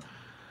about him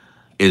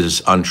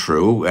is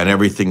untrue, and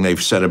everything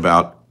they've said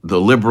about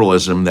the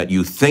liberalism that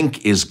you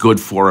think is good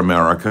for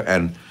America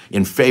and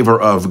in favor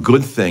of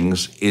good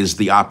things is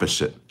the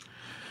opposite.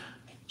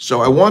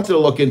 So I wanted to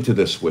look into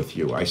this with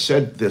you. I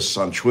said this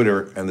on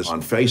Twitter and this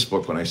on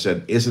Facebook when I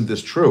said, isn't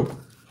this true?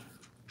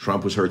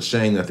 Trump was heard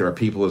saying that there are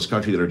people in this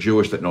country that are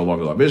Jewish that no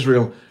longer love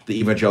Israel. The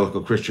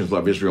evangelical Christians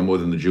love Israel more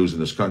than the Jews in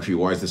this country.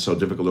 Why is this so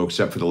difficult to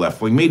accept for the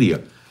left-wing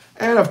media?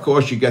 And of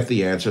course, you get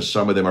the answer.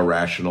 Some of them are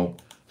rational.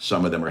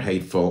 Some of them are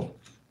hateful.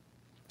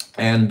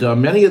 And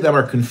many of them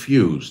are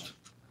confused.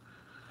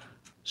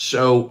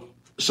 So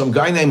some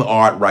guy named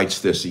Art writes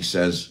this. He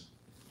says,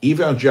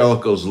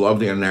 evangelicals love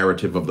their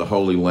narrative of the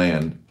Holy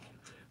Land.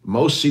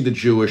 Most see the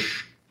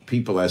Jewish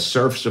people as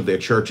serfs of their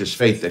church's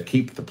faith that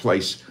keep the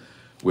place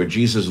where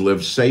Jesus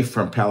lived safe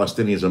from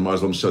Palestinians and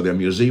Muslims, so their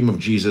museum of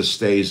Jesus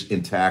stays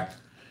intact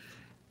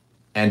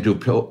and do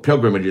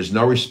pilgrimages,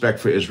 no respect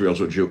for Israel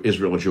or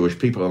Jewish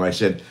people. And I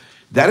said,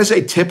 that is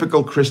a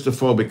typical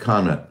Christophobic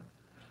comment.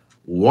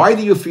 Why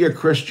do you fear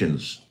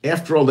Christians?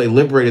 After all, they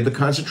liberated the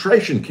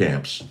concentration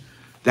camps.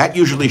 That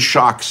usually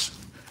shocks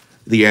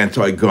the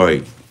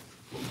anti-Goy.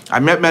 I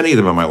met many of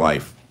them in my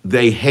life.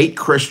 They hate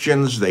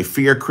Christians. They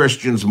fear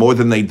Christians more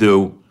than they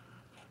do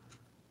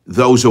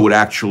those who would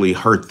actually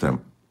hurt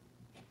them.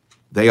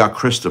 They are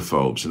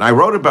Christophobes. And I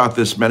wrote about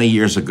this many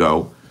years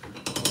ago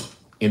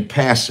in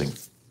passing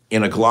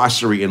in a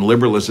glossary in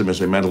Liberalism as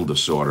a Mental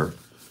Disorder.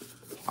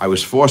 I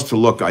was forced to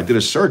look. I did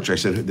a search. I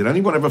said, did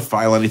anyone ever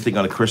file anything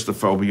on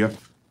Christophobia?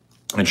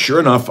 And sure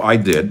enough, I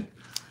did.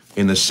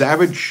 In the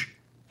Savage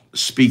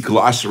Speak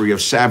Glossary of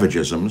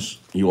Savagisms,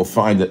 you will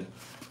find it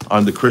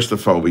under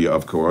Christophobia,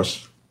 of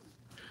course.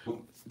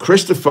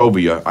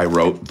 Christophobia, I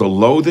wrote, the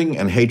loathing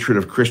and hatred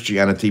of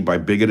Christianity by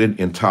bigoted,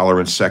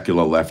 intolerant,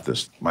 secular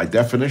leftists. My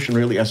definition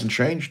really hasn't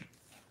changed.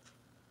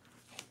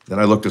 Then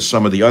I looked at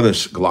some of the other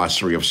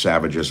glossary of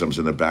savagisms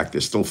in the back.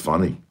 They're still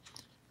funny.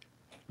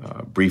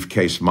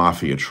 Briefcase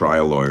mafia,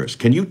 trial lawyers.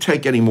 Can you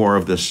take any more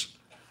of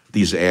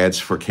these ads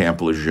for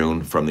Camp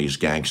Lejeune from these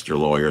gangster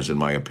lawyers, in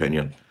my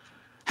opinion?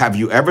 Have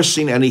you ever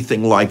seen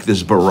anything like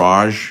this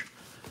barrage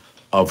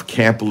of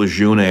Camp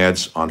Lejeune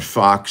ads on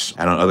Fox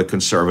and on other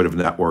conservative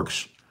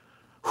networks?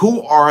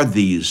 Who are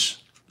these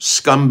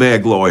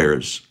scumbag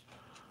lawyers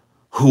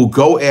who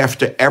go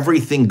after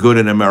everything good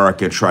in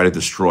America and try to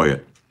destroy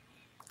it?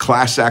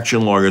 Class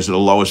action lawyers are the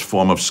lowest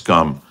form of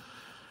scum.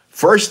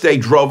 First, they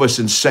drove us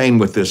insane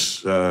with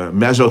this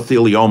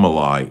mesothelioma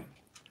lie.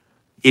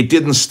 It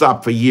didn't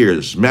stop for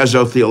years.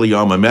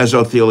 Mesothelioma,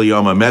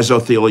 mesothelioma,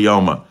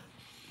 mesothelioma.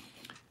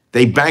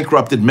 They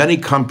bankrupted many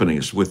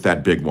companies with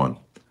that big one.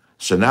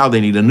 So now they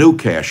need a new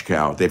cash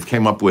cow. They've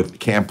came up with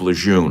Camp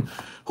Lejeune.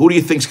 Who do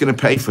you think's going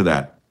to pay for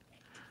that?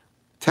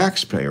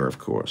 Taxpayer, of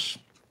course.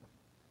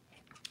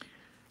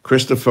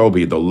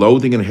 Christophobia, the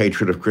loathing and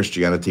hatred of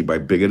Christianity by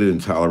bigoted,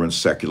 intolerant,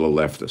 secular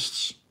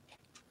leftists.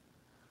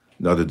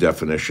 Another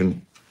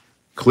definition.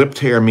 Clipped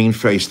hair,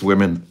 mean-faced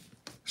women,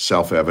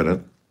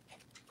 self-evident.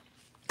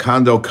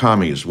 Condo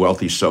commies,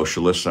 wealthy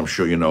socialists. I'm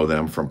sure you know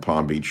them from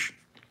Palm Beach.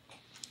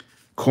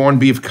 Corned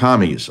beef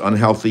commies,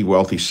 unhealthy,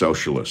 wealthy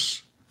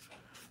socialists.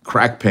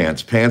 Crack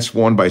pants, pants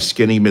worn by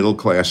skinny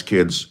middle-class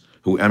kids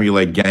who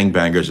emulate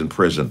gangbangers in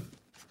prison.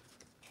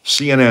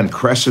 CNN,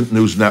 Crescent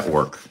News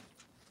Network.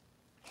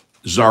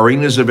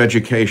 Czarinas of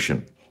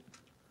education.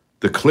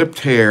 The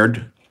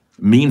clipped-haired,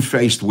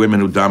 mean-faced women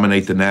who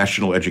dominate the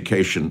National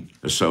Education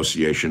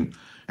Association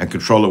and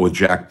control it with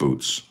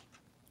jackboots.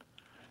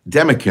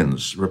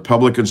 Demikins,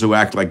 Republicans who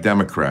act like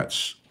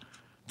Democrats.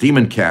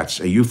 Demon cats,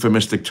 a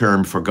euphemistic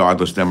term for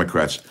godless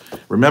Democrats.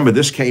 Remember,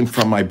 this came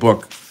from my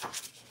book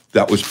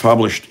that was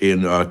published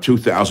in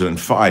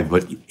 2005,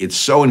 but it's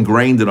so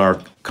ingrained in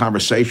our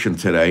conversation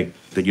today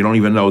that you don't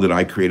even know that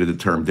I created the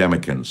term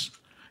Demikins,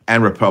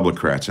 and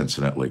Republicrats,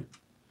 incidentally.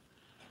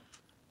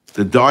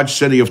 The Dodge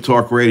City of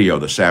Talk Radio,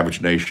 the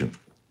Savage Nation.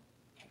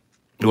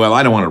 Well,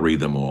 I don't want to read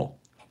them all.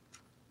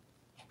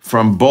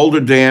 From Boulder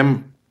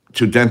Dam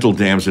to dental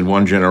dams in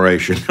one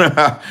generation.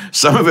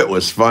 Some of it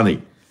was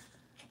funny.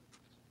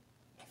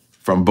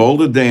 From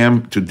Boulder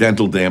Dam to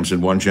dental dams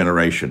in one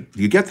generation.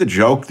 Do you get the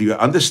joke? Do you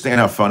understand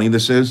how funny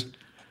this is?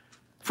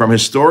 From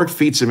historic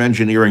feats of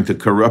engineering to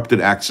corrupted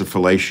acts of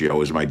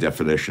fellatio is my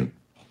definition.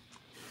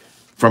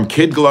 From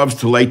kid gloves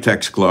to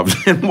latex gloves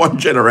in one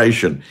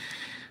generation.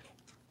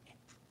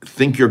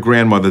 Think your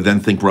grandmother,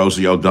 then think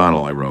Rosie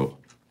O'Donnell, I wrote.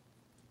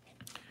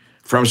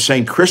 From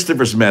St.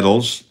 Christopher's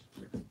medals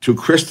to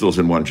crystals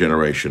in one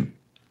generation.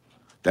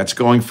 That's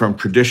going from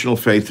traditional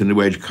faith to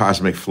New Age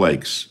cosmic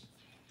flakes.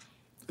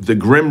 The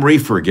Grim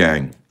Reefer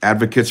Gang,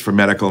 advocates for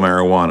medical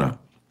marijuana.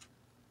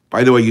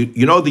 By the way,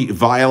 you know the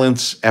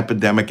violence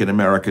epidemic in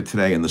America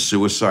today and the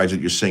suicides that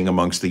you're seeing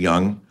amongst the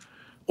young,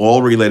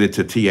 all related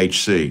to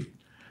THC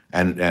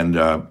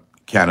and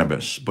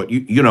cannabis. But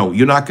you know,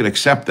 you're not going to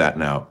accept that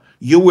now.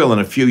 You will in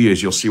a few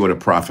years. You'll see what a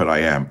prophet I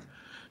am.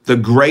 The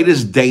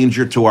greatest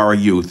danger to our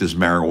youth is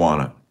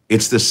marijuana.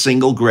 It's the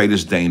single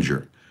greatest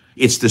danger.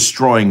 It's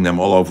destroying them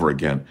all over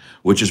again,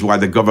 which is why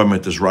the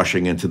government is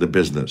rushing into the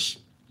business.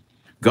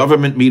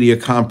 Government media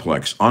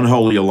complex,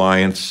 unholy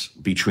alliance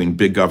between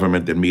big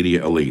government and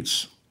media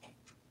elites.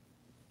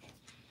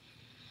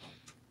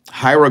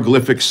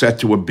 Hieroglyphics set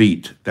to a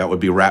beat, that would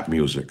be rap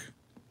music.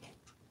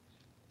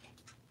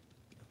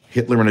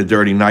 Hitler in a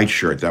dirty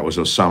nightshirt, that was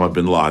Osama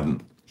bin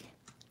Laden.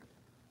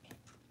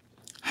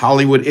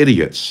 Hollywood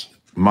idiots,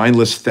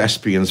 mindless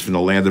thespians from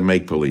the land of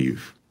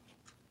make-believe.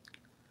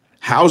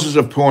 Houses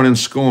of porn and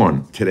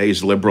scorn,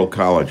 today's liberal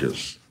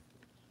colleges.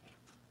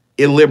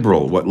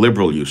 Illiberal, what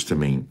liberal used to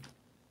mean.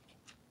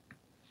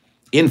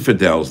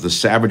 Infidels, the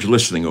savage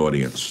listening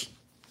audience.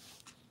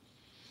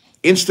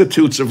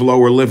 Institutes of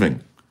lower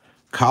living,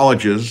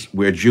 colleges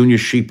where junior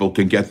sheeple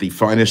can get the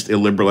finest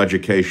illiberal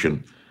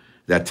education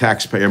that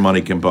taxpayer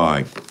money can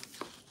buy.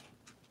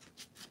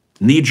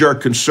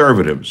 Knee-jerk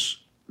conservatives,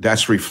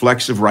 that's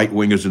reflexive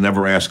right-wingers who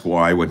never ask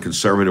why when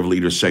conservative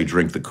leaders say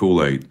drink the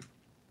Kool-Aid.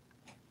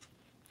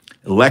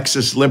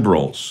 Lexus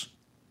liberals,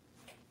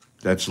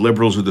 that's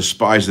liberals who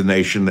despise the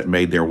nation that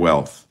made their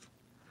wealth.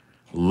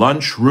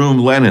 Lunchroom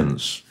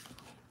Lenins,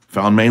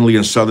 found mainly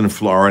in southern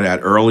Florida at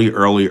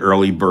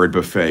early bird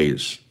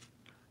buffets.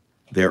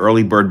 Their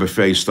early bird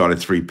buffets start at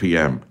 3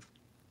 p.m.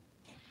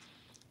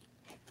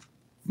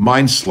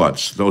 Mind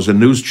sluts, those are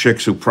news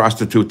chicks who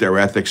prostitute their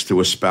ethics to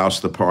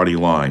espouse the party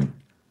line.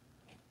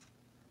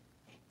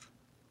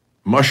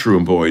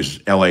 Mushroom boys,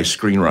 LA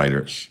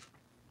screenwriters.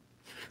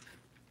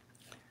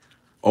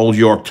 Old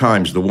York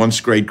Times, the once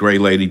great gray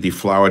lady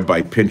deflowered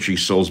by Pinchy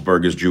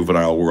Sulzberger's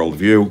juvenile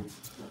worldview.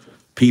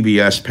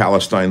 PBS,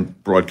 Palestine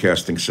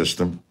Broadcasting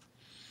System.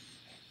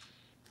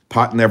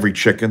 Pot in every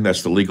chicken,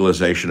 that's the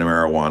legalization of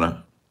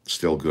marijuana,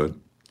 still good.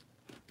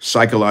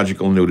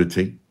 Psychological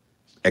nudity,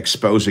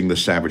 exposing the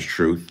savage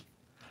truth.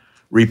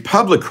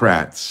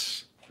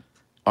 Republicrats,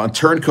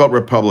 turncoat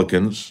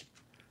Republicans,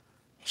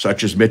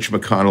 such as Mitch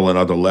McConnell and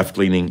other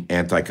left-leaning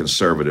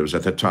anti-conservatives.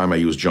 At the time, I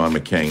used John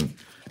McCain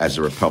as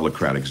a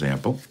Republican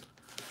example.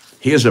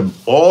 Here's an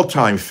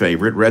all-time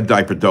favorite, red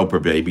diaper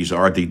doper babies,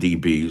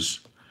 RDDBs,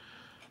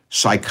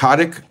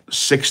 psychotic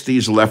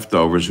 60s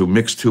leftovers who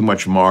mix too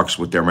much Marx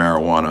with their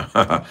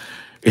marijuana.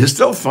 It's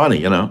still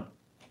funny, I'm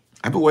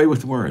away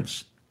with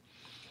words.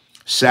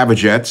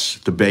 Savagettes,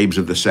 the babes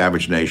of the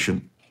savage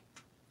nation.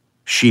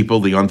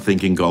 Sheeple, the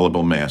unthinking,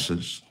 gullible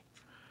masses.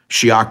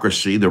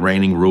 Shiocracy, the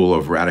reigning rule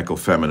of radical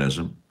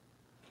feminism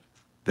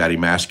that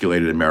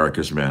emasculated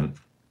America's men.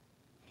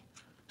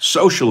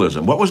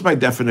 Socialism. What was my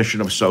definition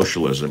of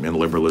socialism in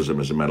Liberalism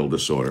as a Mental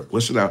Disorder?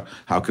 Listen to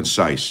how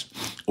concise.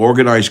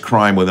 Organized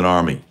crime with an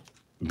army.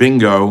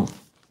 Bingo.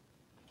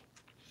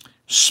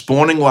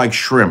 Spawning like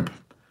shrimp.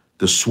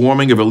 The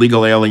swarming of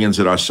illegal aliens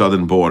at our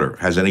southern border.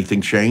 Has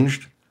anything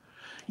changed?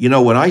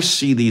 When I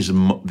see these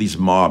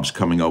mobs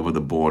coming over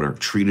the border,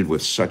 treated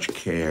with such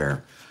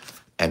care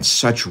and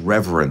such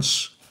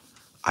reverence,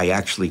 I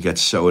actually get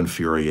so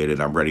infuriated.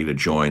 I'm ready to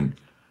join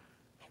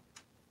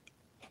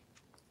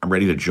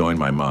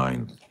my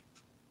mind.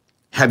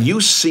 Have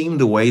you seen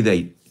the way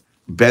they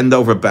bend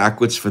over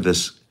backwards for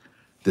this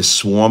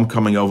swarm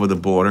coming over the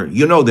border?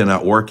 They're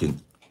not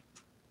working.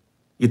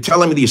 You're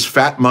telling me these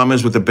fat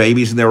mamas with the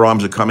babies in their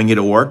arms are coming here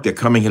to work? They're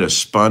coming here to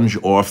sponge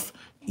off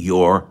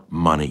your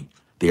money.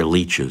 They're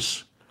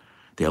leeches.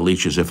 They're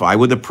leeches. If I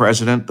were the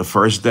president, the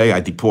first day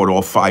I'd deport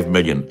all 5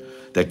 million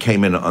that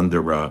came in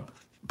under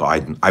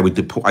Biden.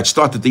 I'd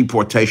start the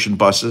deportation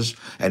buses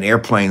and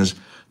airplanes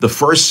the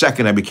first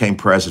second I became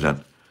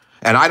president.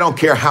 And I don't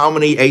care how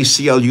many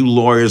ACLU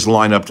lawyers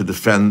line up to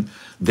defend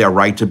their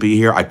right to be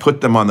here. I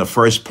put them on the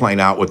first plane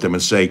out with them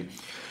and say,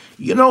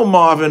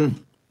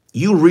 Marvin,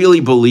 you really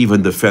believe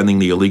in defending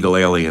the illegal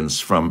aliens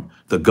from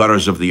the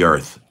gutters of the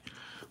earth.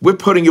 We're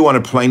putting you on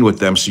a plane with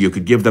them so you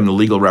could give them the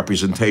legal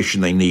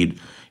representation they need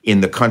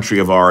in the country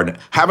of origin.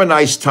 Have a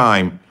nice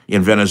time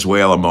in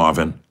Venezuela,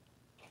 Marvin.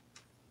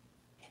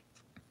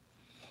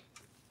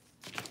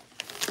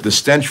 The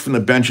stench from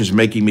the bench is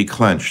making me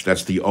clench.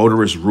 That's the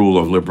odorous rule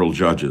of liberal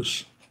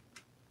judges.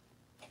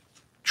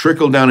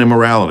 Trickle-down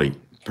immorality,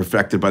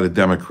 perfected by the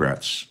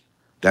Democrats.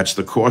 That's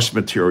the course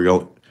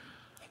material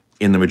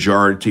in the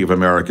majority of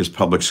America's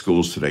public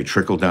schools today,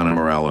 trickle-down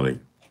immorality.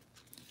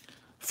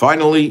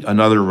 Finally,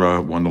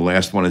 another one, the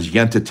last one, is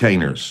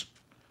yentertainers.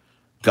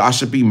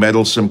 Gossipy,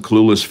 meddlesome,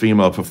 clueless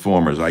female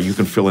performers. You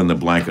can fill in the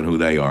blank on who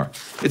they are.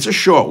 It's a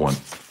short one.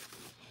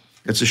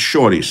 It's a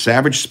shorty.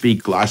 Savage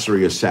Speak,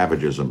 Glossary of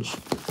Savagisms,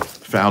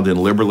 found in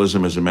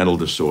Liberalism as a Mental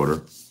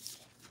Disorder.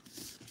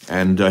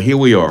 And here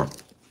we are.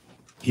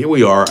 Here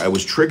we are. I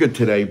was triggered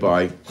today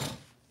by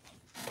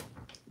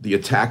the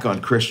attack on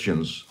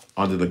Christians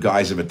under the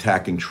guise of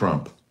attacking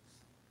Trump.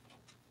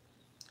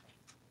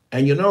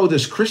 And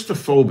this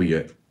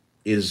Christophobia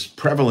is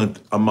prevalent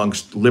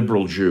amongst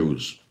liberal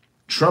Jews.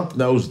 Trump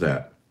knows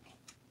that.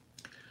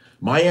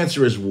 My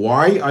answer is,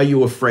 why are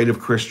you afraid of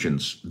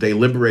Christians? They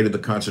liberated the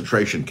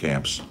concentration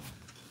camps.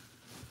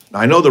 Now,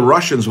 I know the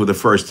Russians were the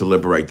first to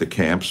liberate the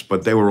camps,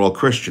 but they were all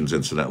Christians,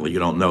 incidentally. You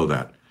don't know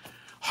that.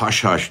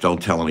 Hush, hush,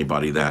 don't tell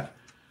anybody that.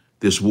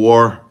 This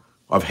war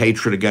of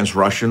hatred against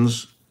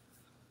Russians,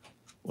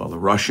 well, the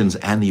Russians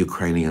and the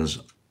Ukrainians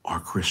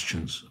are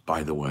Christians,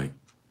 by the way.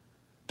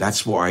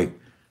 That's why,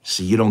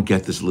 see, you don't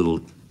get this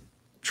little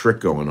trick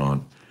going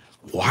on.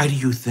 Why do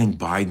you think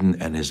Biden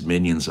and his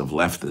minions of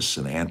leftists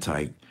and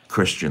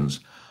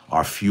anti-Christians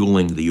are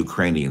fueling the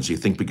Ukrainians? You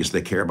think because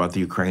they care about the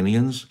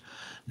Ukrainians?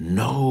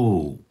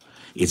 No,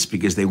 it's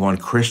because they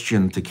want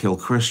Christian to kill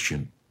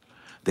Christian.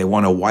 They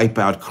want to wipe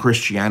out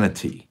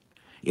Christianity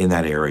in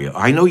that area.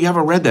 I know you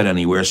haven't read that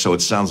anywhere, so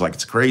it sounds like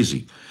it's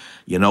crazy.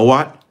 You know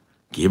what?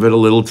 Give it a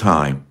little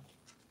time.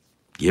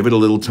 Give it a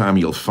little time.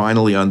 You'll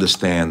finally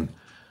understand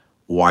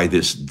why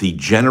this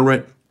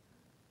degenerate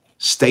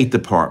State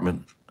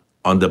Department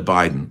under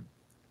Biden,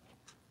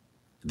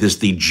 this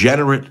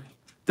degenerate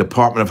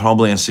Department of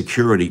Homeland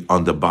Security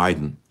under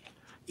Biden,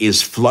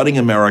 is flooding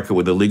America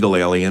with illegal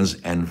aliens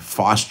and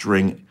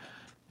fostering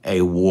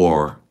a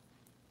war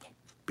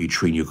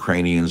between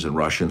Ukrainians and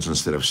Russians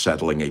instead of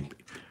settling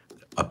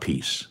a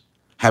peace.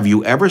 Have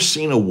you ever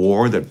seen a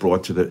war that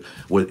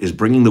is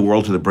bringing the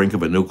world to the brink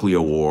of a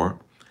nuclear war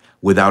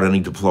without any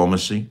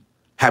diplomacy?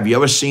 Have you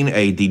ever seen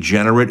a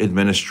degenerate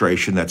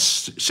administration that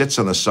sits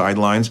on the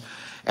sidelines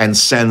and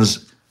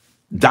sends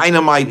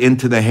dynamite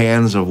into the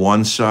hands of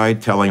one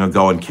side, telling them to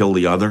go and kill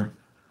the other?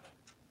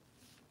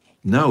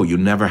 No, you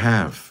never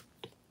have.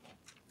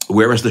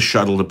 Where is the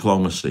shuttle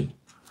diplomacy?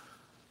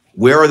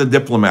 Where are the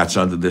diplomats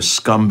under this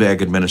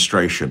scumbag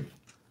administration?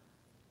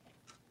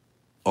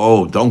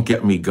 Oh, don't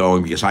get me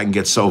going, because I can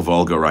get so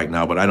vulgar right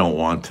now, but I don't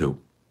want to.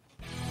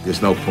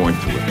 There's no point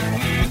to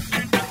it.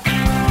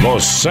 The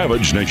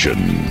Savage Nation.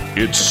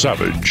 It's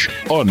savage,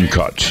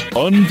 uncut,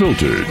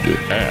 unfiltered,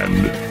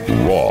 and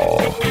raw.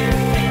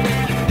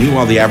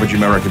 Meanwhile, the average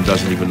American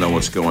doesn't even know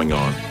what's going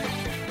on.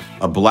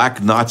 A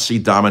black Nazi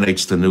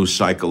dominates the news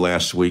cycle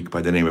last week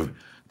by the name of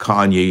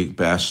Kanye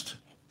Best.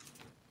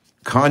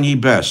 Kanye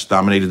Best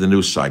dominated the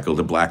news cycle,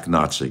 the black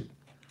Nazi.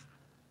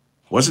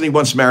 Wasn't he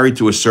once married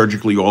to a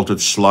surgically altered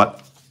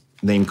slut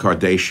named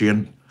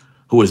Kardashian,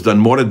 who has done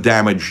more to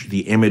damage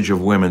the image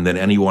of women than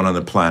anyone on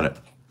the planet?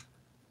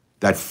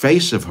 That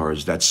face of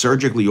hers, that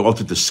surgically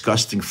altered,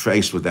 disgusting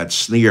face with that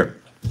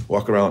sneer,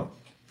 walk around.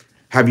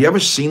 Have you ever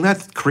seen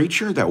that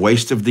creature, that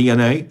waste of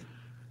DNA?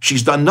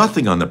 She's done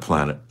nothing on the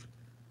planet.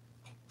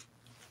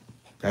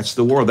 That's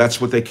the world.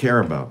 That's what they care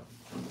about.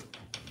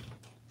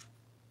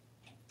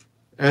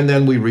 And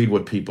then we read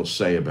what people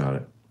say about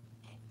it.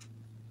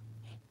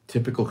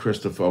 Typical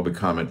Christophobic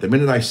comment. The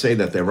minute I say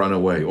that, they run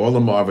away. All the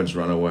Marvins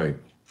run away.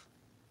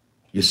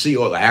 You see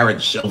all Aaron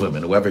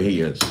Silverman, whoever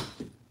he is,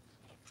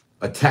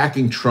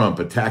 attacking Trump,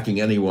 attacking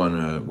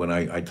anyone when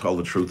I told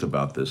the truth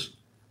about this.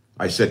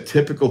 I said,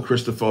 typical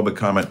Christophobic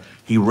comment.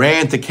 He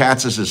ran to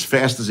Katz's as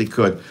fast as he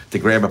could to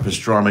grab a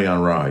pastrami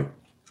on rye.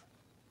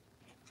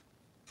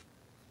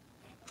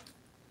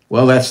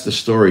 Well, that's the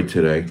story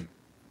today.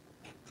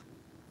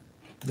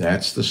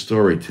 That's the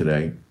story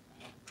today.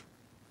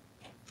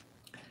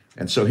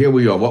 And so here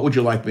we are. What would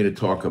you like me to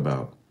talk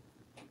about?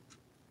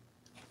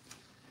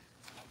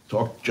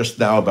 Talk just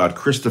now about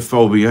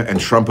Christophobia and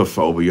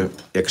Trumpophobia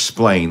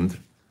explained.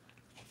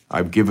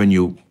 I've given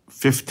you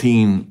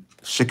 16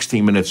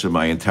 minutes of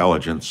my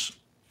intelligence.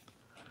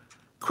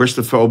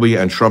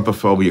 Christophobia and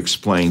Trumpophobia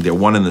explained. They're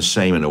one and the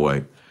same in a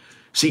way.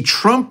 See,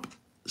 Trump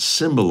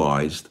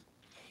symbolized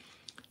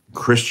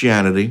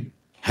Christianity,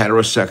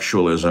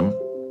 heterosexualism,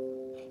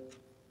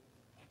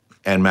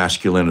 and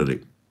masculinity,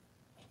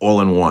 all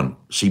in one.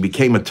 So he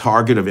became a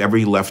target of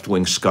every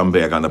left-wing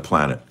scumbag on the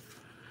planet.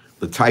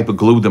 The type who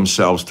glued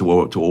themselves to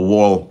a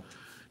wall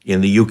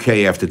in the UK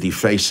after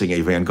defacing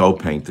a Van Gogh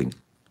painting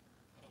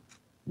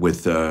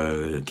with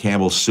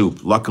Campbell's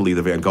soup. Luckily,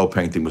 the Van Gogh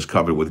painting was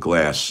covered with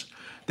glass.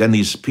 Then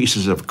these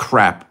pieces of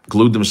crap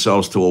glued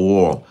themselves to a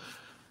wall.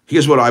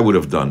 Here's what I would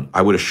have done.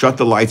 I would have shut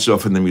the lights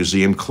off in the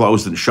museum,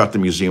 closed and shut the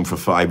museum for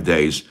 5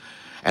 days,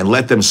 and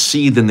let them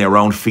seethe in their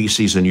own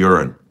feces and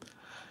urine.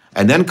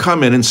 And then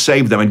come in and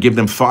save them and give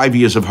them 5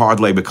 years of hard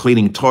labor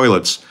cleaning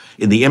toilets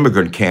in the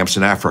immigrant camps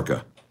in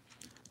Africa.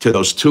 To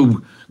those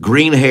two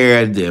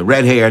green-haired,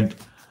 red-haired,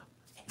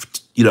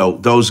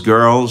 those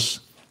girls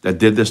that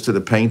did this to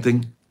the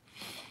painting.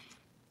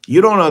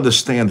 You don't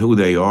understand who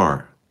they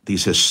are,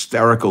 these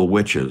hysterical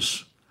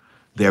witches.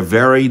 They're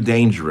very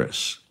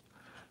dangerous.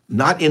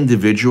 Not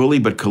individually,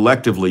 but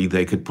collectively,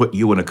 they could put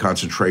you in a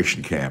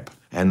concentration camp,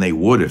 and they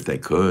would if they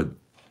could.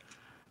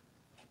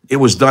 It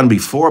was done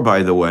before,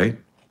 by the way.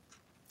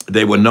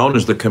 They were known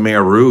as the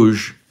Khmer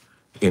Rouge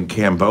in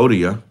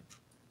Cambodia,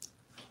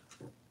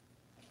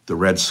 the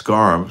Red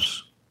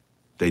Scarves.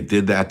 They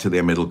did that to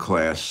their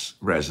middle-class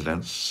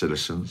residents,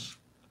 citizens.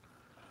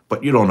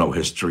 But you don't know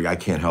history. I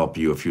can't help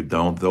you if you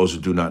don't. Those who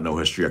do not know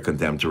history are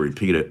condemned to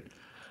repeat it.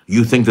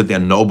 You think that they're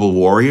noble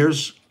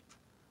warriors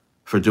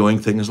for doing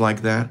things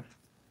like that?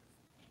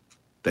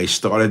 They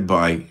started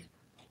by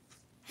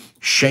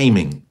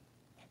shaming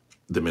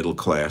the middle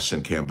class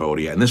in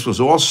Cambodia. And this was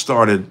all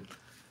started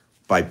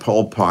by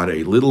Pol Pot,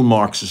 a little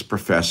Marxist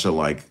professor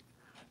like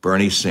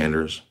Bernie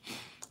Sanders,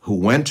 who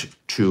went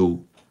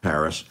to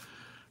Paris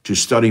to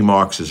study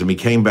Marxism. He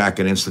came back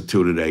and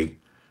instituted a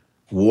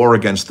war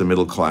against the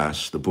middle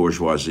class, the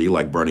bourgeoisie,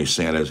 like Bernie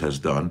Sanders has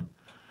done,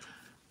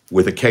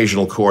 with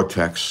occasional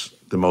Cortex,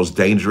 the most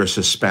dangerous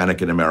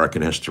Hispanic in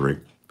American history.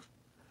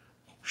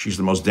 She's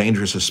the most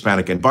dangerous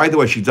Hispanic. And by the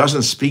way, she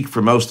doesn't speak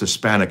for most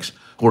Hispanics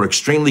who are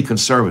extremely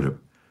conservative.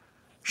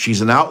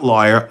 She's an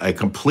outlier, a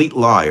complete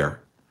liar,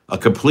 a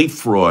complete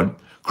fraud,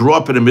 grew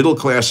up in a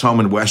middle-class home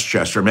in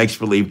Westchester, makes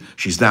believe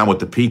she's down with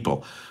the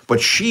people.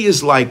 But she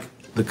is like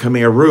the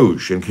Khmer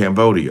Rouge in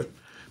Cambodia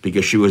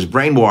because she was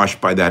brainwashed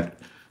by that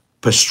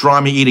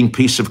pastrami-eating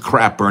piece of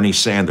crap, Bernie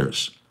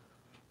Sanders.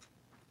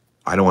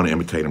 I don't want to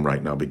imitate him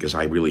right now because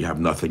I really have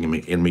nothing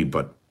in me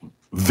but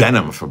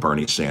venom for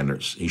Bernie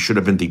Sanders. He should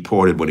have been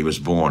deported when he was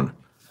born.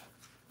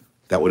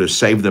 That would have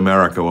saved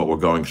America what we're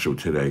going through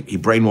today. He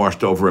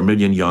brainwashed over 1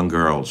 million young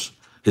girls.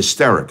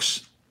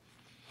 Hysterics.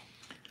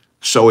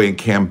 So in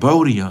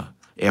Cambodia,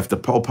 after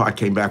Pol Pot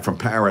came back from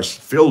Paris,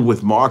 filled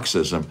with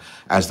Marxism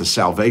as the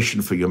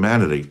salvation for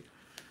humanity,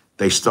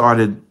 they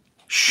started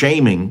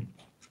shaming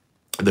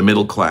the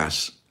middle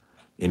class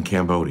in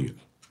Cambodia.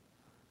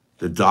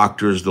 The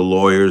doctors, the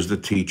lawyers, the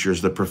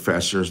teachers, the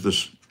professors, the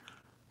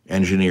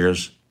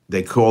engineers,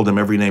 they called them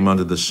every name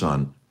under the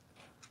sun.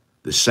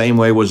 The same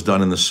way was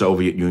done in the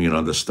Soviet Union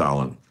under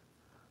Stalin,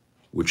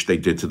 which they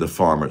did to the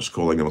farmers,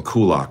 calling them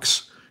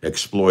kulaks,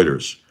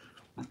 exploiters.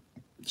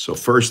 So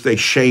first they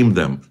shamed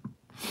them.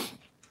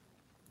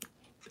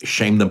 They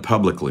shamed them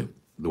publicly,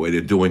 the way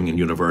they're doing in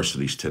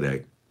universities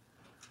today.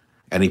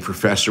 Any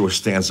professor who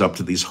stands up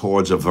to these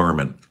hordes of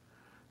vermin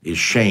is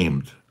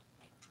shamed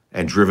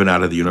and driven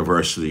out of the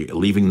university,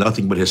 leaving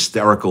nothing but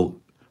hysterical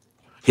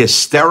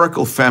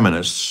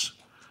feminists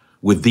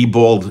with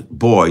deballed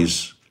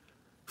boys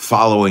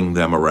following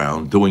them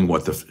around, doing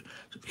what the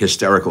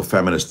hysterical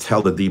feminists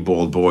tell the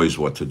deballed boys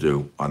what to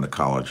do on the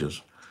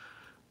colleges,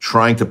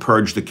 trying to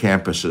purge the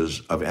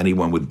campuses of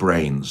anyone with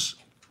brains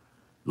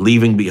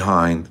leaving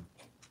behind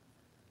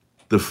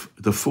the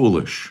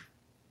foolish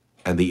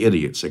and the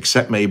idiots,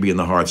 except maybe in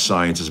the hard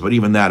sciences. But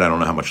even that, I don't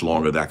know how much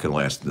longer that can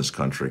last in this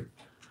country.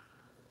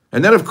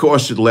 And then, of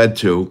course, it led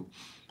to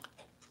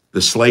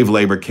the slave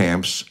labor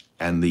camps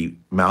and the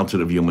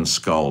mountain of human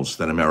skulls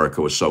that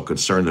America was so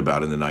concerned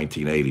about in the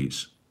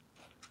 1980s.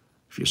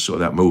 If you saw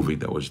that movie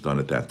that was done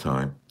at that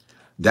time,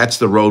 that's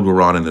the road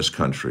we're on in this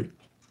country.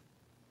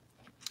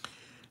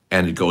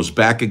 And it goes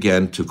back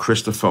again to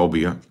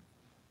Christophobia,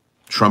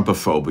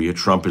 Trumpophobia.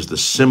 Trump is the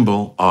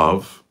symbol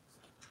of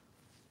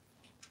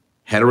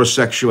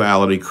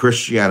heterosexuality,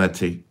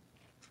 Christianity,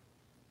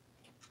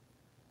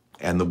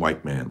 and the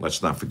white man.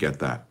 Let's not forget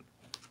that.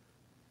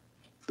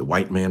 The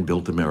white man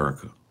built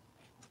America.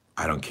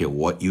 I don't care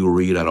what you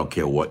read. I don't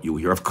care what you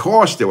hear. Of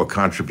course, there were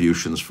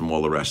contributions from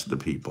all the rest of the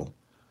people.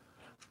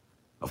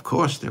 Of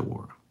course there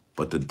were.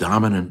 But the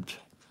dominant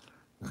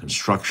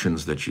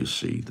constructions that you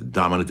see, the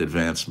dominant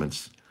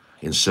advancements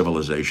in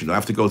civilization, do I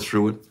have to go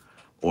through it?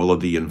 All of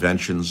the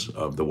inventions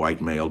of the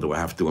white male? Do I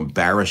have to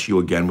embarrass you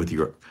again with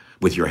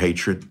your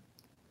hatred?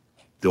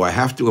 Do I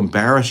have to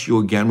embarrass you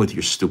again with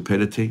your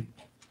stupidity?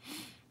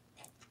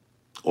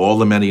 All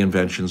the many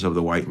inventions of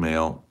the white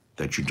male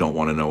that you don't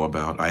want to know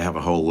about. I have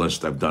a whole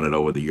list. I've done it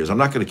over the years. I'm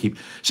not going to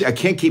I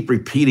can't keep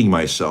repeating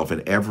myself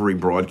in every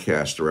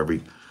broadcast or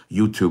every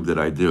YouTube that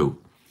I do.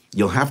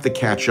 You'll have to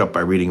catch up by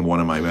reading one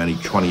of my many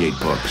 28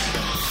 books.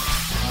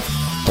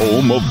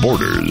 Home of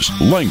borders,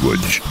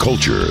 language,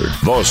 culture,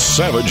 the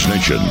Savage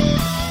Nation.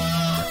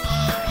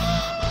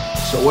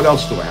 So what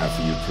else do I have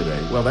for you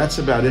today? Well, that's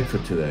about it for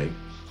today.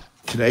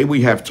 Today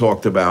we have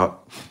talked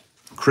about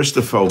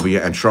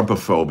Christophobia and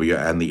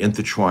Trumpophobia and the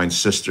intertwined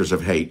sisters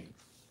of hate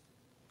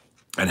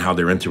and how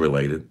they're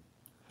interrelated.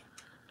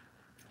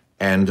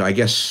 And I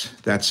guess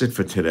that's it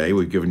for today.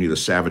 We've given you the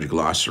Savage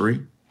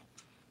Glossary,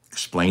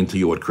 explained to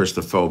you what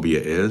Christophobia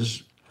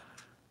is,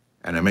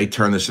 and I may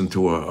turn this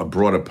into a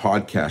broader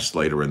podcast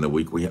later in the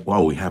week. We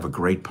have a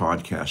great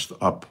podcast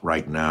up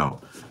right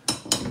now.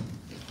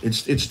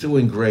 It's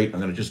doing great. I'm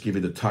going to just give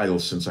you the title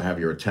since I have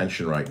your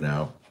attention right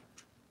now.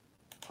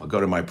 I'll go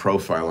to my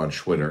profile on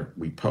Twitter.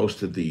 We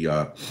posted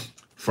the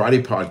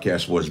Friday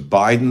podcast was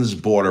Biden's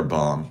border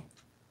bomb,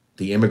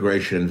 the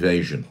immigration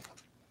invasion.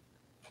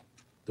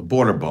 The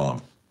border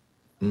bomb.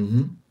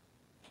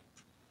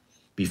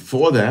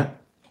 Before that,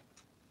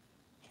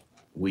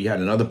 we had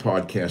another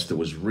podcast that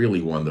was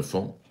really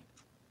wonderful.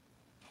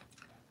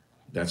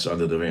 That's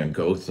under the Van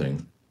Gogh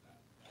thing.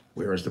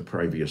 Where is the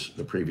previous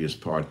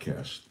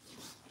podcast?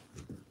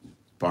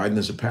 Biden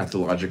is a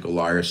pathological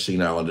liar,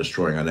 senile, and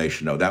destroying our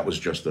nation. No, that was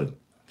just a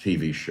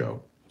TV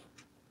show.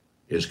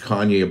 Is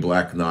Kanye a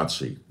black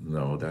Nazi?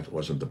 No, that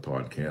wasn't the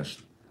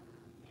podcast.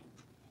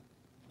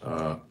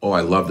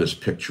 I love this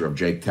picture of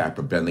Jake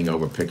Tapper bending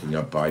over, picking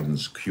up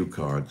Biden's cue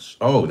cards.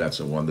 Oh, that's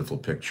a wonderful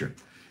picture.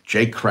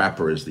 Jake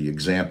Crapper is the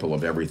example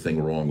of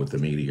everything wrong with the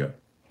media.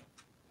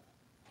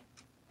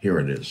 Here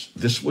it is.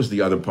 This was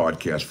the other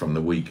podcast from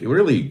the week.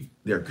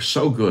 They're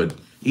so good.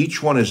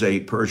 Each one is a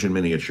Persian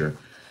miniature.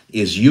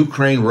 Is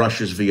Ukraine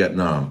Russia's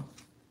Vietnam?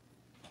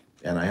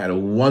 And I had a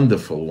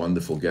wonderful,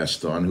 wonderful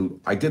guest on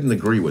who I didn't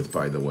agree with,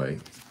 by the way.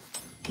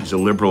 He's a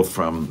liberal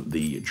from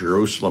the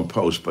Jerusalem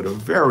Post, but a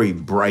very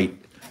bright,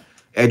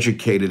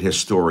 educated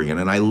historian.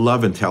 And I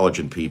love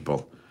intelligent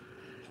people.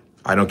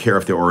 I don't care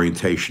if their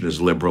orientation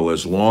is liberal,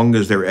 as long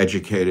as they're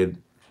educated,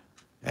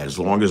 as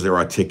long as they're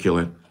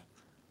articulate.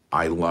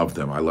 I love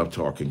them. I love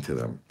talking to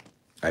them.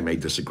 I may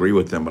disagree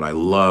with them, but I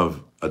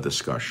love a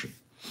discussion.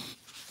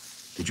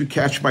 Did you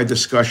catch my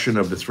discussion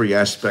of the three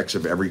aspects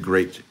of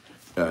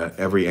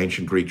every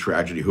ancient Greek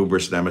tragedy,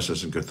 hubris,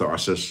 nemesis, and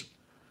catharsis,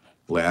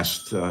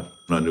 last on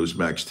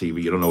Newsmax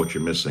TV? You don't know what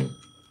you're missing.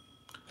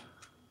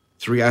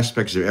 Three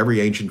aspects of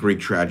every ancient Greek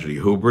tragedy,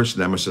 hubris,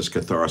 nemesis,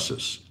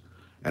 catharsis.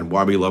 And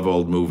why we love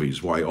old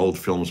movies, why old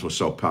films were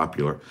so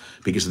popular.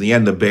 Because in the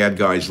end, the bad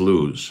guys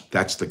lose.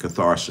 That's the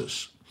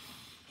catharsis.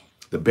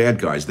 The bad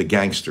guys, the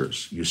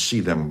gangsters, you see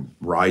them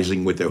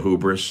rising with their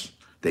hubris.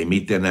 They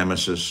meet their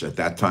nemesis. At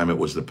that time, it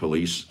was the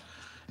police.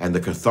 And the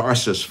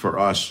catharsis for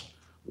us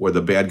were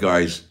the bad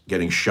guys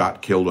getting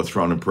shot, killed, or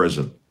thrown in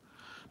prison.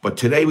 But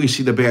today, we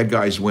see the bad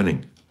guys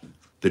winning.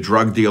 The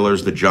drug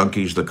dealers, the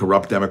junkies, the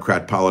corrupt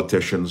Democrat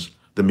politicians,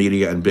 the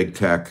media, and big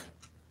tech.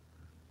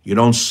 You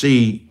don't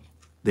see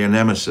their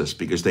nemesis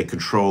because they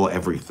control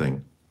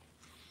everything.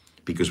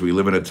 Because we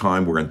live in a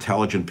time where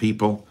intelligent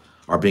people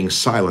are being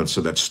silenced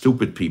so that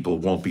stupid people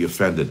won't be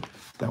offended.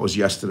 That was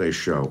yesterday's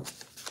show.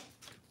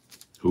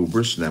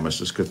 Hubris,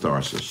 nemesis,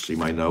 catharsis. See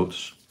my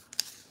notes?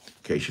 In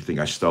case you think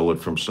I stole it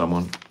from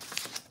someone.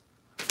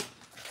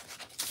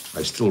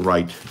 I still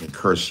write in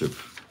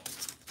cursive.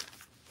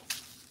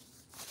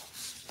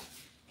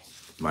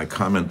 My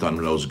comment on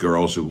those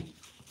girls who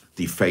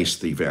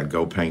defaced the Van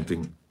Gogh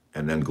painting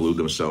and then glued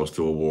themselves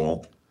to a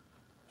wall.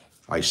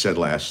 I said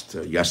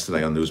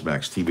yesterday on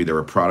Newsmax TV, they're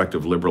a product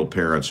of liberal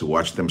parents who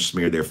watched them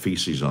smear their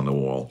feces on the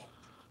wall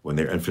when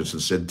they're infants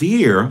and said,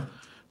 "Dear,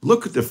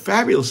 look at the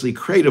fabulously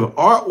creative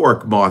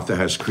artwork Martha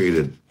has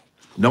created."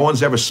 No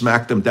one's ever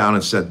smacked them down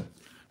and said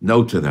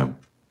no to them.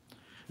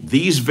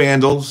 These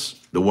vandals,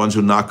 the ones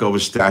who knock over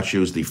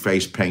statues,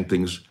 deface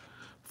paintings,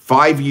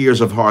 5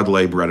 years of hard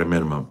labor at a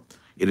minimum.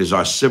 It is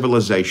our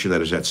civilization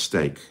that is at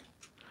stake.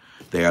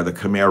 They are the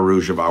Khmer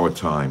Rouge of our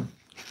time.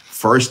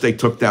 First, they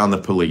took down the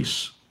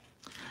police.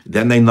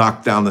 Then they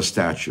knocked down the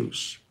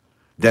statues.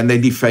 Then they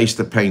defaced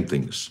the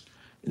paintings.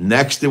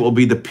 Next, it will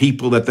be the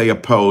people that they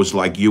oppose,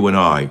 like you and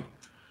I,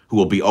 who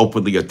will be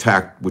openly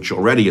attacked, which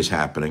already is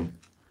happening.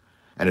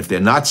 And if they're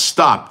not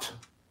stopped,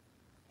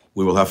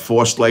 we will have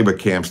forced labor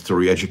camps to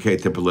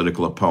re-educate their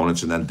political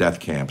opponents and then death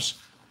camps.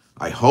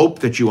 I hope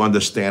that you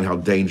understand how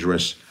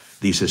dangerous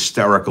these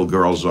hysterical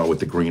girls are with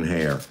the green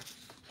hair.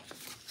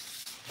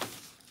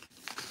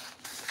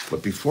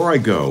 But before I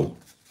go,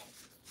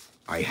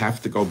 I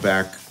have to go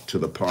back to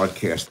the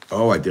podcast.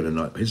 Oh, I did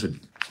another. Here's a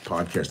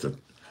podcast that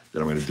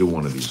I'm going to do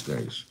one of these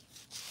days.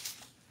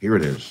 Here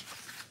it is.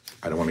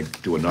 I don't want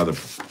to do another.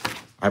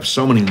 I have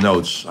so many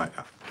notes.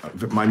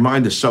 My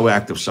mind is so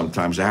active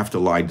sometimes, I have to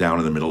lie down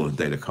in the middle of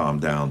the day to calm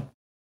down.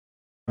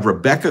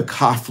 Rebecca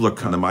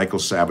Koffler on the Michael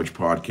Savage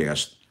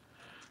podcast.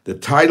 The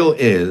title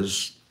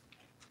is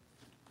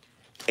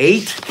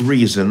 8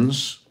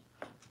 Reasons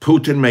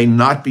Putin May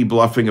Not Be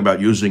Bluffing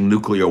About Using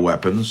Nuclear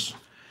Weapons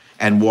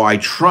and Why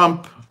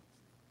Trump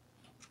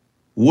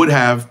Would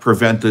Have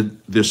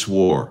Prevented This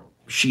War.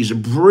 She's a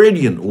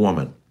brilliant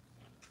woman,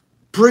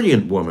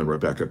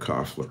 Rebecca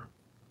Koffler.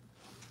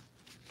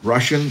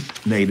 Russian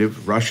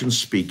native, Russian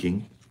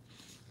speaking.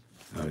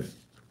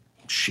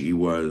 She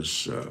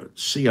was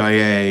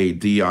CIA,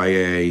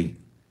 DIA,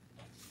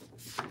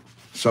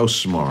 so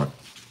smart.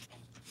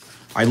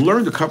 I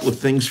learned a couple of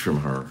things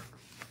from her.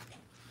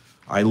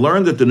 I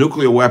learned that the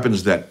nuclear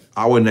weapons that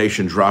our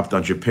nation dropped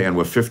on Japan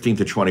were 15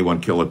 to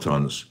 21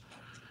 kilotons,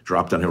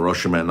 dropped on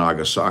Hiroshima and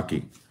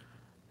Nagasaki,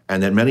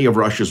 and that many of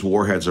Russia's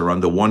warheads are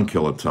under 1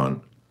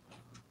 kiloton,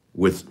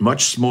 with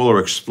much smaller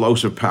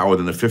explosive power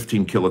than the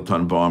 15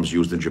 kiloton bombs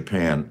used in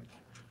Japan.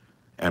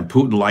 And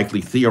Putin likely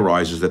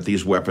theorizes that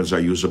these weapons are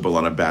usable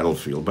on a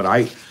battlefield. But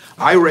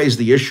I raised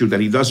the issue that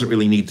he doesn't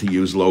really need to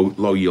use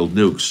low-yield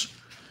nukes.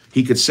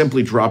 He could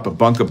simply drop a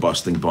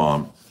bunker-busting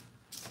bomb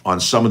on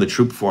some of the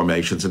troop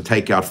formations and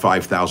take out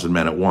 5,000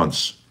 men at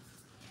once.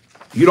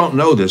 You don't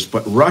know this,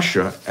 but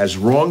Russia, as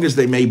wrong as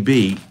they may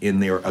be in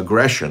their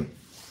aggression,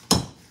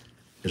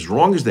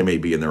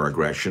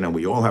 and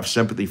we all have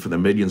sympathy for the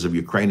millions of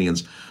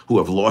Ukrainians who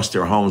have lost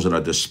their homes and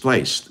are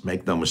displaced.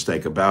 Make no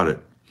mistake about it.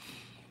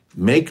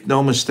 Make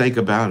no mistake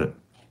about it.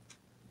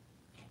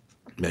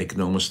 Make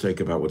no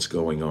mistake about what's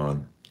going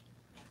on.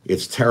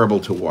 It's terrible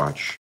to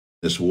watch.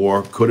 This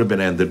war could have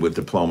been ended with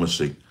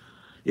diplomacy.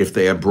 If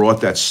they had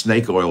brought that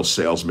snake oil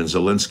salesman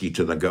Zelensky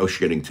to the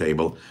negotiating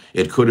table,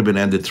 it could have been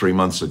ended 3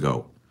 months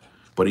ago.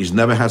 But he's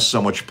never had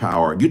so much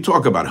power. You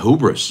talk about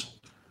hubris.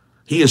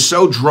 He is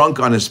so drunk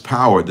on his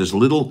power, this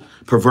little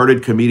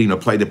perverted comedian who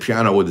played the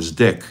piano with his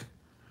dick.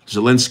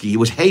 Zelensky, he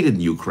was hated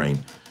in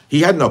Ukraine.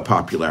 He had no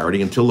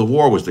popularity until the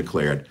war was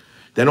declared.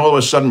 Then all of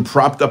a sudden,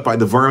 propped up by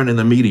the vermin in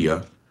the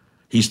media,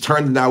 he's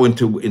turned now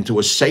into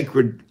a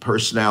sacred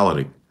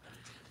personality.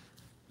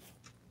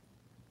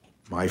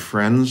 My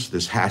friends,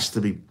 this has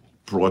to be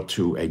brought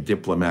to a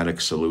diplomatic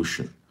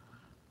solution.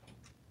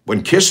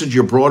 When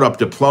Kissinger brought up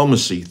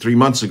diplomacy 3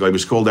 months ago, he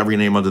was called every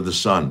name under the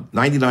sun.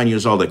 99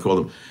 years old, they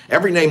called him.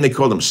 Every name they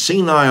called him,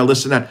 senile,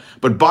 this and that.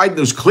 But Biden,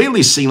 who's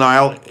clearly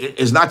senile,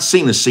 is not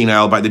seen as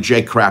senile by the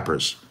Jay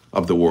Crappers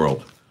of the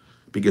world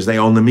because they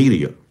own the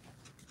media.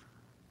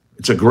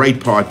 It's a great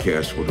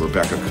podcast with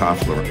Rebecca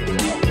Koffler.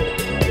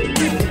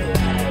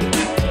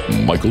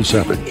 Michael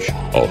Savage,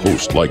 a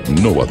host like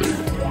no other.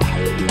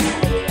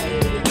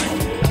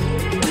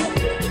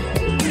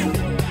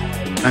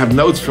 I have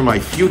notes for my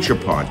future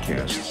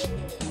podcasts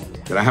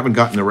that I haven't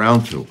gotten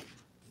around to.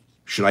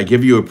 Should I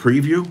give you a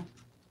preview?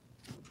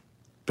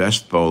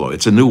 Best bolo.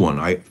 It's a new one.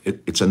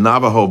 It's a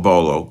Navajo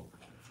bolo,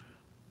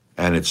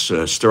 and it's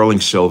sterling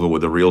silver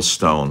with a real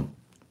stone.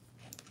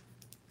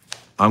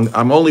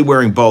 I'm only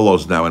wearing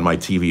bolos now in my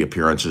TV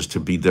appearances to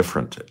be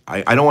different.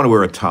 I don't want to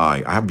wear a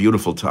tie. I have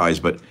beautiful ties,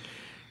 but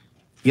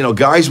you know,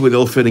 guys with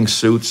ill-fitting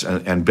suits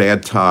and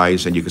bad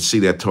ties, and you can see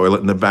that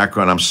toilet in the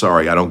background, I'm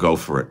sorry, I don't go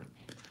for it.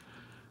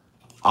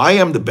 I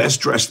am the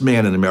best-dressed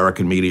man in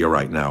American media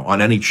right now,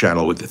 on any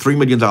channel. With the $3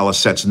 million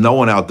sets, no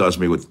one outdoes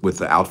me with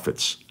the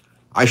outfits.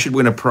 I should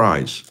win a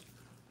prize.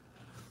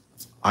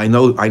 I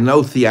know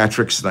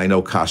theatrics and I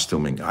know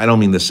costuming. I don't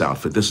mean this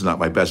outfit. This is not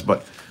my best,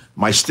 but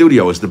my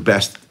studio is the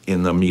best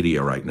in the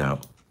media right now.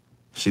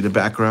 See the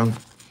background?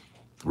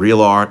 Real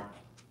art.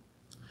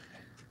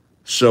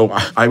 So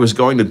I was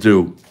going to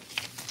do,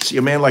 see,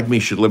 a man like me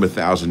should live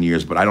 1,000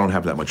 years, but I don't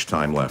have that much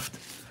time left.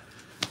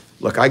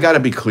 Look, I got to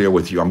be clear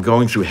with you. I'm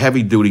going through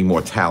heavy-duty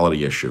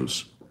mortality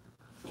issues,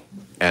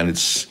 and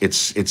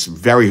it's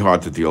very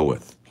hard to deal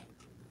with.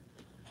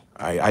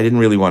 I didn't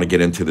really want to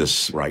get into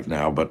this right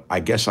now, but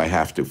I guess I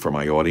have to for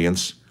my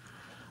audience.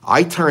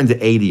 I turned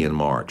 80 in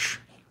March.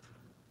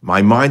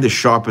 My mind is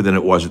sharper than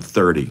it was at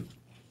 30.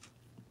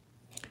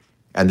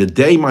 And the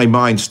day my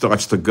mind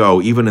starts to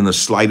go, even in the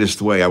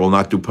slightest way, I will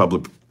not do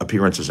public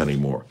appearances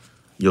anymore.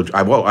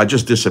 I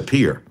just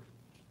disappear.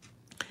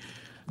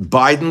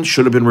 Biden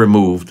should have been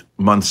removed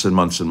months and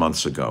months and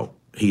months ago.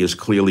 He is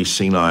clearly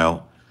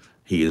senile.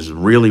 He is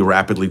really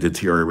rapidly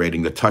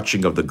deteriorating. The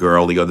touching of the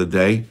girl the other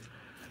day.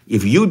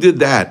 If you did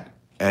that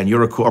and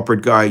you're a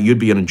corporate guy, you'd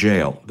be in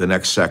jail the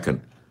next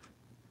second.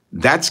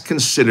 That's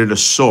considered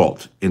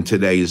assault in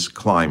today's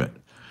climate.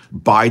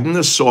 Biden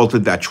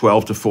assaulted that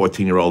 12 to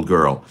 14-year-old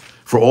girl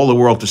for all the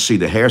world to see,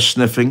 the hair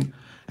sniffing,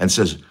 and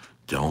says,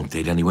 don't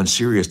date anyone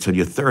serious till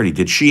you're 30.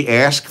 Did she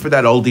ask for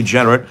that old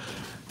degenerate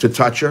to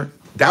touch her?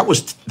 That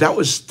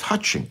was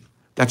touching.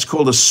 That's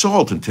called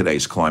assault in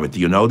today's climate. Do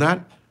you know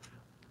that?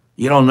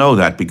 You don't know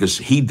that because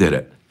he did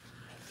it.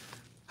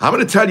 I'm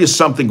going to tell you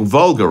something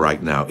vulgar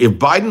right now. If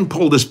Biden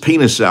pulled his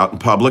penis out in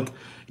public,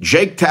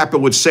 Jake Tapper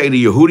would say to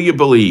you, who do you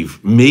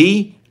believe,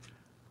 me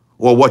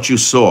or what you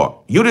saw?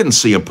 You didn't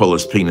see him pull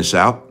his penis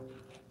out.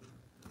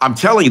 I'm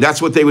telling you,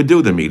 that's what they would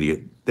do, the media.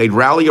 They'd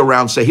rally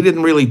around and say, he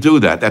didn't really do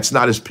that. That's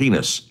not his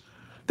penis.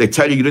 They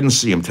tell you didn't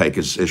see him take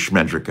his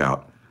schmendrick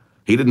out.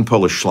 He didn't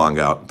pull his schlong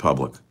out in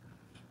public.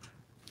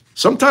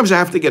 Sometimes I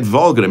have to get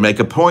vulgar to make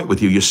a point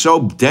with you. You're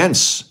so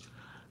dense.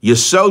 You're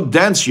so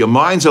dense. Your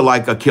minds are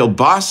like a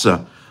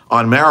kielbasa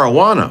on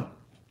marijuana.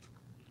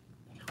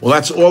 Well,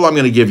 that's all I'm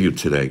going to give you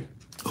today.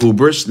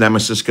 Hubris,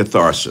 nemesis,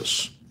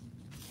 catharsis.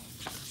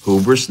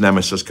 Hubris,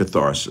 nemesis,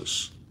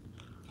 catharsis.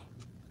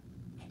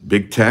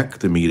 Big tech,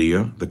 the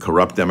media, the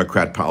corrupt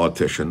Democrat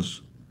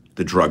politicians,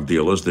 the drug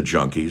dealers, the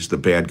junkies, the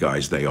bad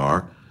guys they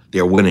are,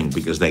 they're winning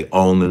because they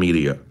own the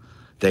media.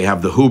 They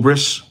have the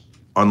hubris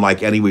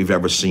unlike any we've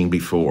ever seen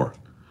before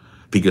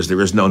because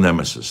there is no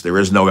nemesis. There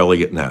is no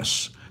Elliot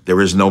Ness.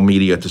 There is no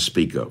media to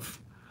speak of.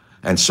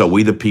 And so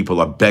we, the people,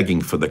 are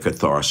begging for the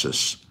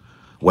catharsis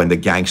when the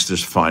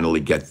gangsters finally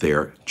get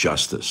their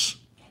justice.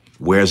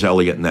 Where's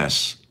Elliot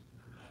Ness?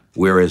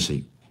 Where is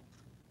he?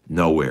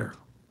 Nowhere.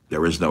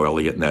 There is no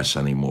Elliot Ness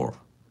anymore.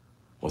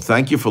 Well,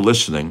 thank you for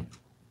listening.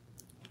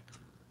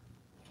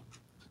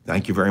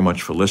 Thank you very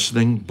much for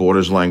listening.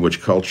 Borders,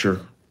 language,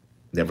 culture.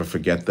 Never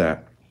forget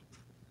that.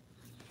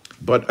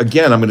 But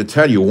again, I'm going to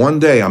tell you, one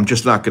day I'm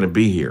just not going to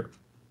be here.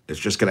 It's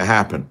just going to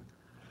happen.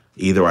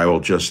 Either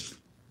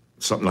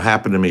something will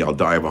happen to me, I'll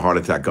die of a heart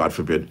attack, God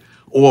forbid,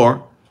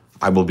 or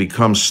I will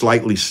become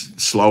slightly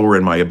slower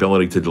in my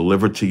ability to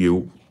deliver to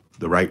you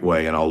the right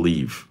way, and I'll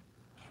leave.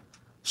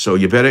 So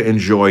you better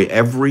enjoy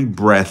every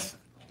breath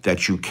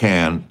that you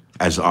can,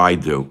 as I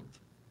do.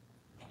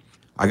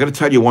 I got to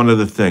tell you one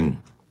other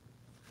thing.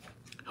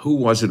 Who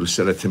was it who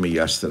said it to me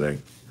yesterday?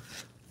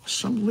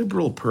 Some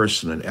liberal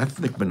person, an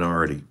ethnic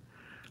minority.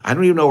 I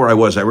don't even know where I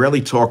was. I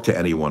rarely talk to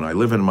anyone. I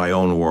live in my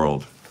own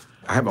world.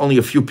 I have only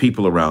a few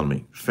people around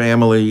me,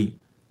 family,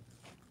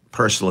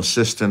 personal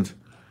assistant.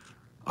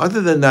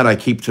 Other than that, I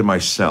keep to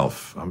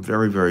myself. I'm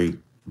very, very,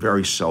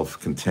 very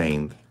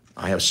self-contained.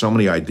 I have so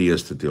many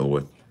ideas to deal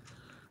with.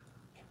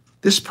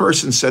 This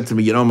person said to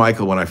me, you know,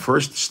 Michael, when I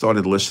first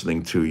started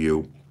listening to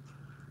you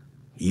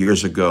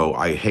years ago,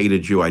 I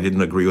hated you. I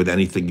didn't agree with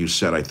anything you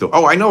said. I thought,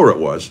 I know where it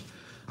was.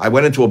 I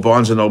went into a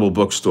Barnes & Noble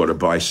bookstore to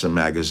buy some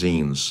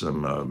magazines,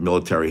 some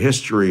military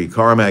history,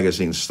 car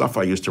magazines, stuff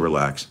I used to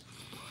relax.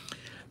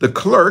 The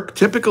clerk,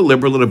 typical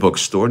liberal in a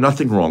bookstore,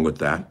 nothing wrong with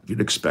that.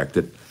 You'd expect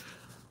it.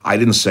 I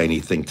didn't say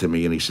anything to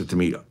me, and he said to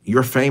me,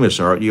 you're famous,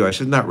 aren't you? I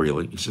said, not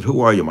really. He said,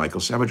 who are you,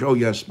 Michael Savage? Oh,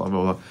 yes, blah,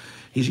 blah, blah.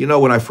 He said, you know,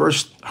 when I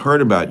first heard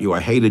about you,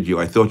 I hated you.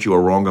 I thought you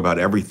were wrong about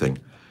everything.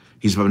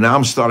 He said, but now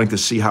I'm starting to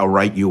see how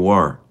right you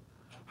were.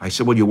 I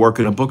said, well, you work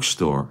in a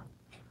bookstore.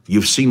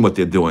 You've seen what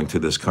they're doing to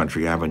this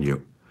country, haven't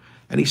you?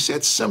 And he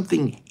said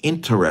something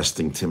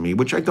interesting to me,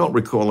 which I don't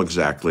recall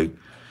exactly.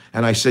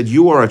 And I said,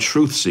 you are a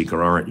truth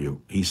seeker, aren't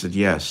you? He said,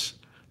 yes.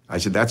 I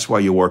said, that's why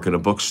you work in a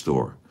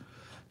bookstore.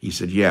 He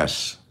said,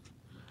 yes.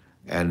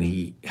 And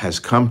he has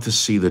come to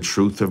see the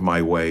truth of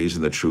my ways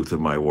and the truth of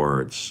my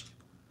words.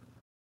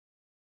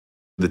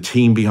 The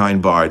team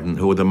behind Biden,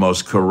 who are the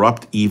most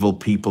corrupt, evil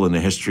people in the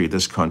history of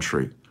this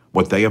country,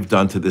 what they have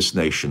done to this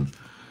nation.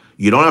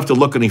 You don't have to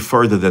look any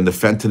further than the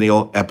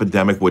fentanyl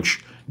epidemic,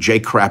 which Jay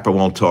Crapper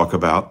won't talk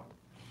about.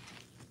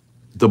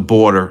 The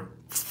border,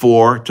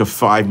 4 to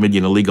 5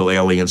 million illegal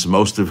aliens,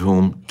 most of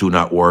whom do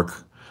not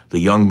work. The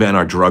young men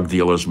are drug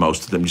dealers,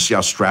 most of them. You see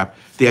how strapped?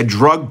 They're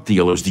drug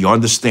dealers. Do you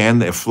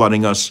understand? They're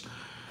flooding us.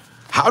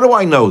 How do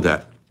I know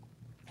that?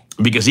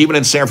 Because even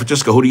in San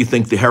Francisco, who do you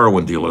think the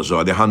heroin dealers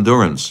are? They're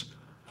Hondurans.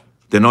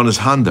 They're known as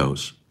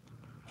Hondos.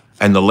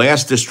 And the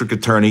last district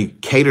attorney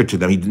catered to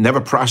them. He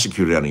never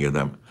prosecuted any of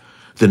them.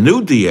 The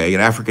new DA, an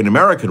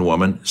African-American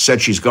woman,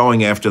 said she's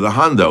going after the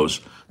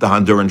Hondos, the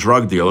Honduran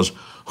drug dealers,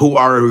 who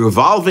are a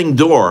revolving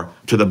door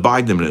to the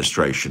Biden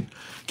administration.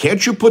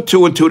 Can't you put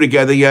 2 and 2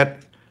 together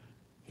yet?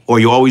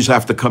 Or you always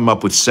have to come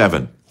up with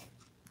 7.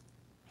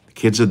 The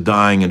kids are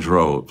dying in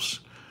droves,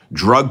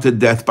 drugged to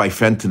death by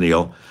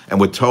fentanyl, and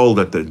we're told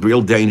that the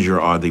real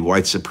danger are the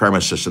white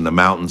supremacists in the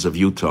mountains of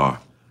Utah.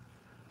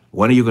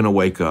 When are you going to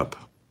wake up?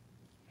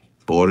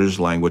 Borders,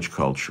 language,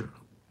 culture.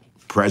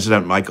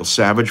 President Michael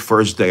Savage,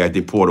 first day I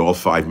deport all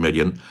 5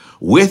 million.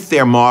 With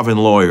their Marvin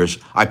lawyers,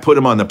 I put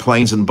them on the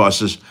planes and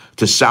buses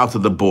to south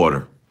of the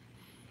border.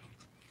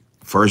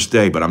 First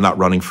day, but I'm not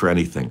running for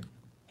anything.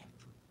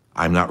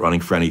 I'm not running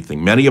for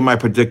anything. Many of my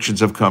predictions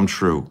have come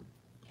true.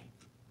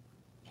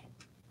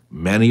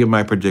 Many of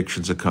my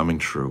predictions are coming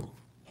true.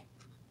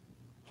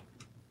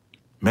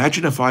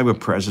 Imagine if I were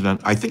president.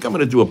 I think I'm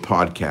going to do a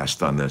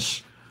podcast on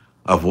this,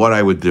 of what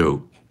I would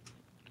do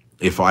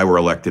if I were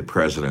elected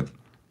president.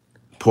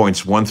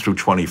 Points 1 through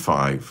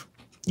 25.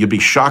 You'd be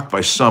shocked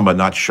by some, but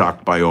not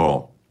shocked by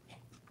all.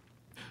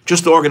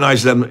 Just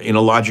organize them in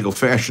a logical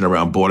fashion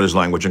around borders,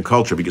 language, and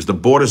culture, because the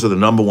borders are the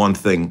number one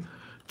thing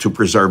to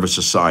preserve a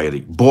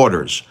society.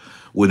 Borders.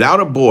 Without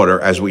a border,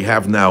 as we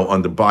have now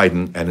under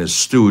Biden and his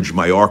stooge,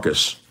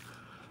 Mayorkas.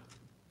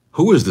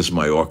 Who is this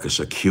Mayorkas?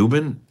 A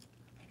Cuban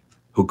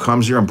who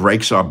comes here and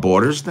breaks our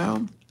borders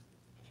down?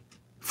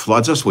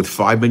 Floods us with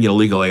 5 million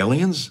illegal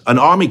aliens? An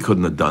army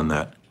couldn't have done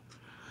that.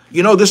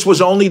 You know, this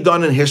was only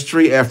done in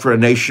history after a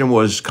nation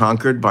was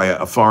conquered by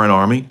a foreign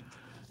army,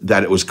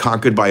 that it was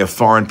conquered by a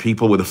foreign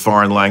people with a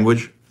foreign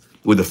language,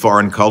 with a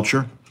foreign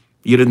culture.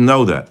 You didn't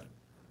know that.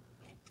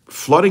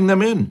 Flooding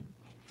them in.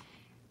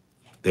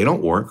 They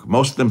don't work.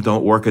 Most of them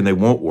don't work, and they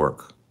won't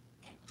work.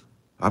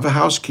 I have a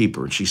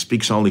housekeeper, and she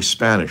speaks only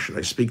Spanish, and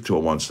I speak to her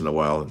once in a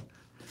while. And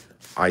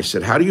I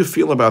said, how do you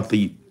feel about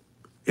the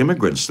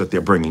immigrants that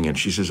they're bringing in?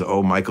 She says,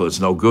 oh, Michael, it's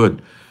no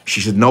good.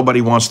 She said, nobody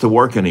wants to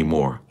work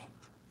anymore.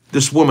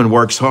 This woman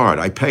works hard.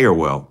 I pay her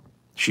well.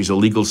 She's a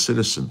legal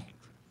citizen.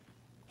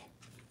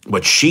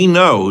 But she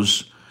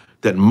knows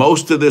that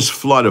most of this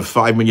flood of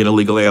 5 million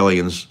illegal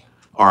aliens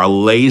are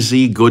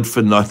lazy,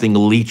 good-for-nothing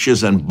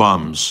leeches and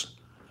bums.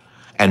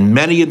 And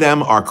many of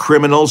them are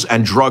criminals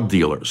and drug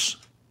dealers.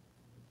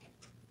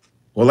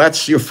 Well,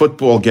 that's your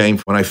football game.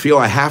 When I feel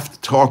I have to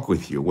talk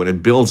with you, when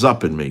it builds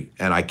up in me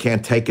and I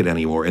can't take it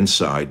anymore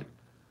inside,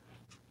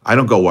 I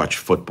don't go watch a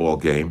football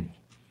game.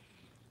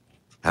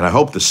 And I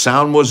hope the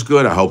sound was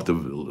good. I hope the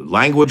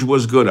language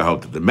was good. I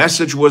hope that the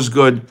message was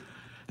good.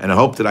 And I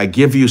hope that I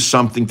give you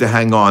something to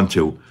hang on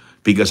to,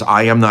 because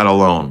I am not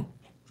alone.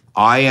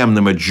 I am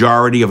the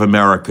majority of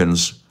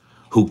Americans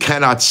who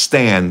cannot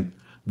stand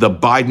the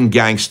Biden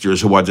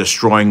gangsters who are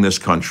destroying this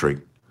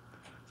country.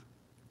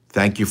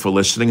 Thank you for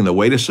listening. And the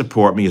way to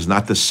support me is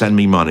not to send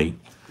me money.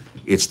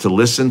 It's to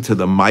listen to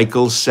the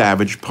Michael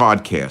Savage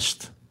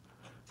podcast.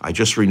 I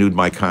just renewed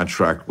my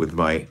contract with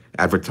my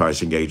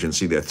advertising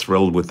agency. They're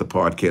thrilled with the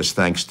podcast.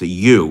 Thanks to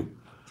you.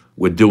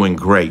 We're doing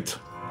great.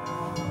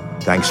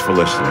 Thanks for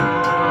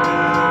listening.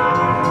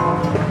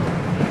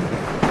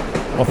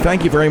 Well,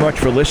 thank you very much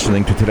for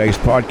listening to today's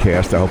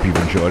podcast. I hope you've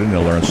enjoyed it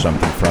and learned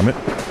something from it.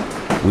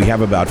 We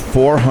have about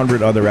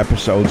 400 other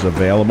episodes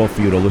available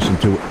for you to listen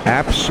to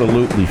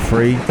absolutely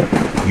free.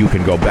 You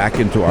can go back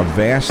into our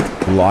vast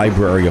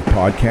library of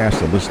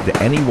podcasts and listen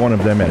to any one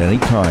of them at any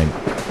time.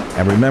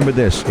 And remember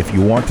this, if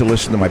you want to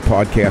listen to my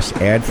podcast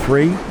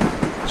ad-free,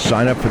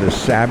 sign up for the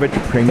Savage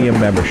Premium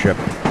membership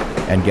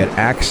and get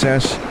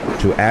access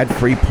to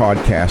ad-free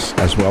podcasts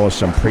as well as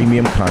some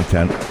premium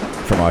content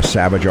from our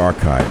Savage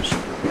archives.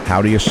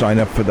 How do you sign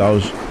up for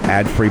those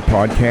ad-free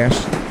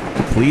podcasts?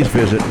 Please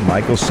visit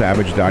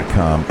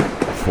michaelsavage.com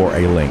for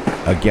a link.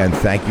 Again,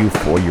 thank you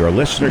for your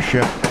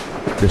listenership.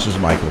 This is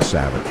Michael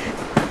Savage.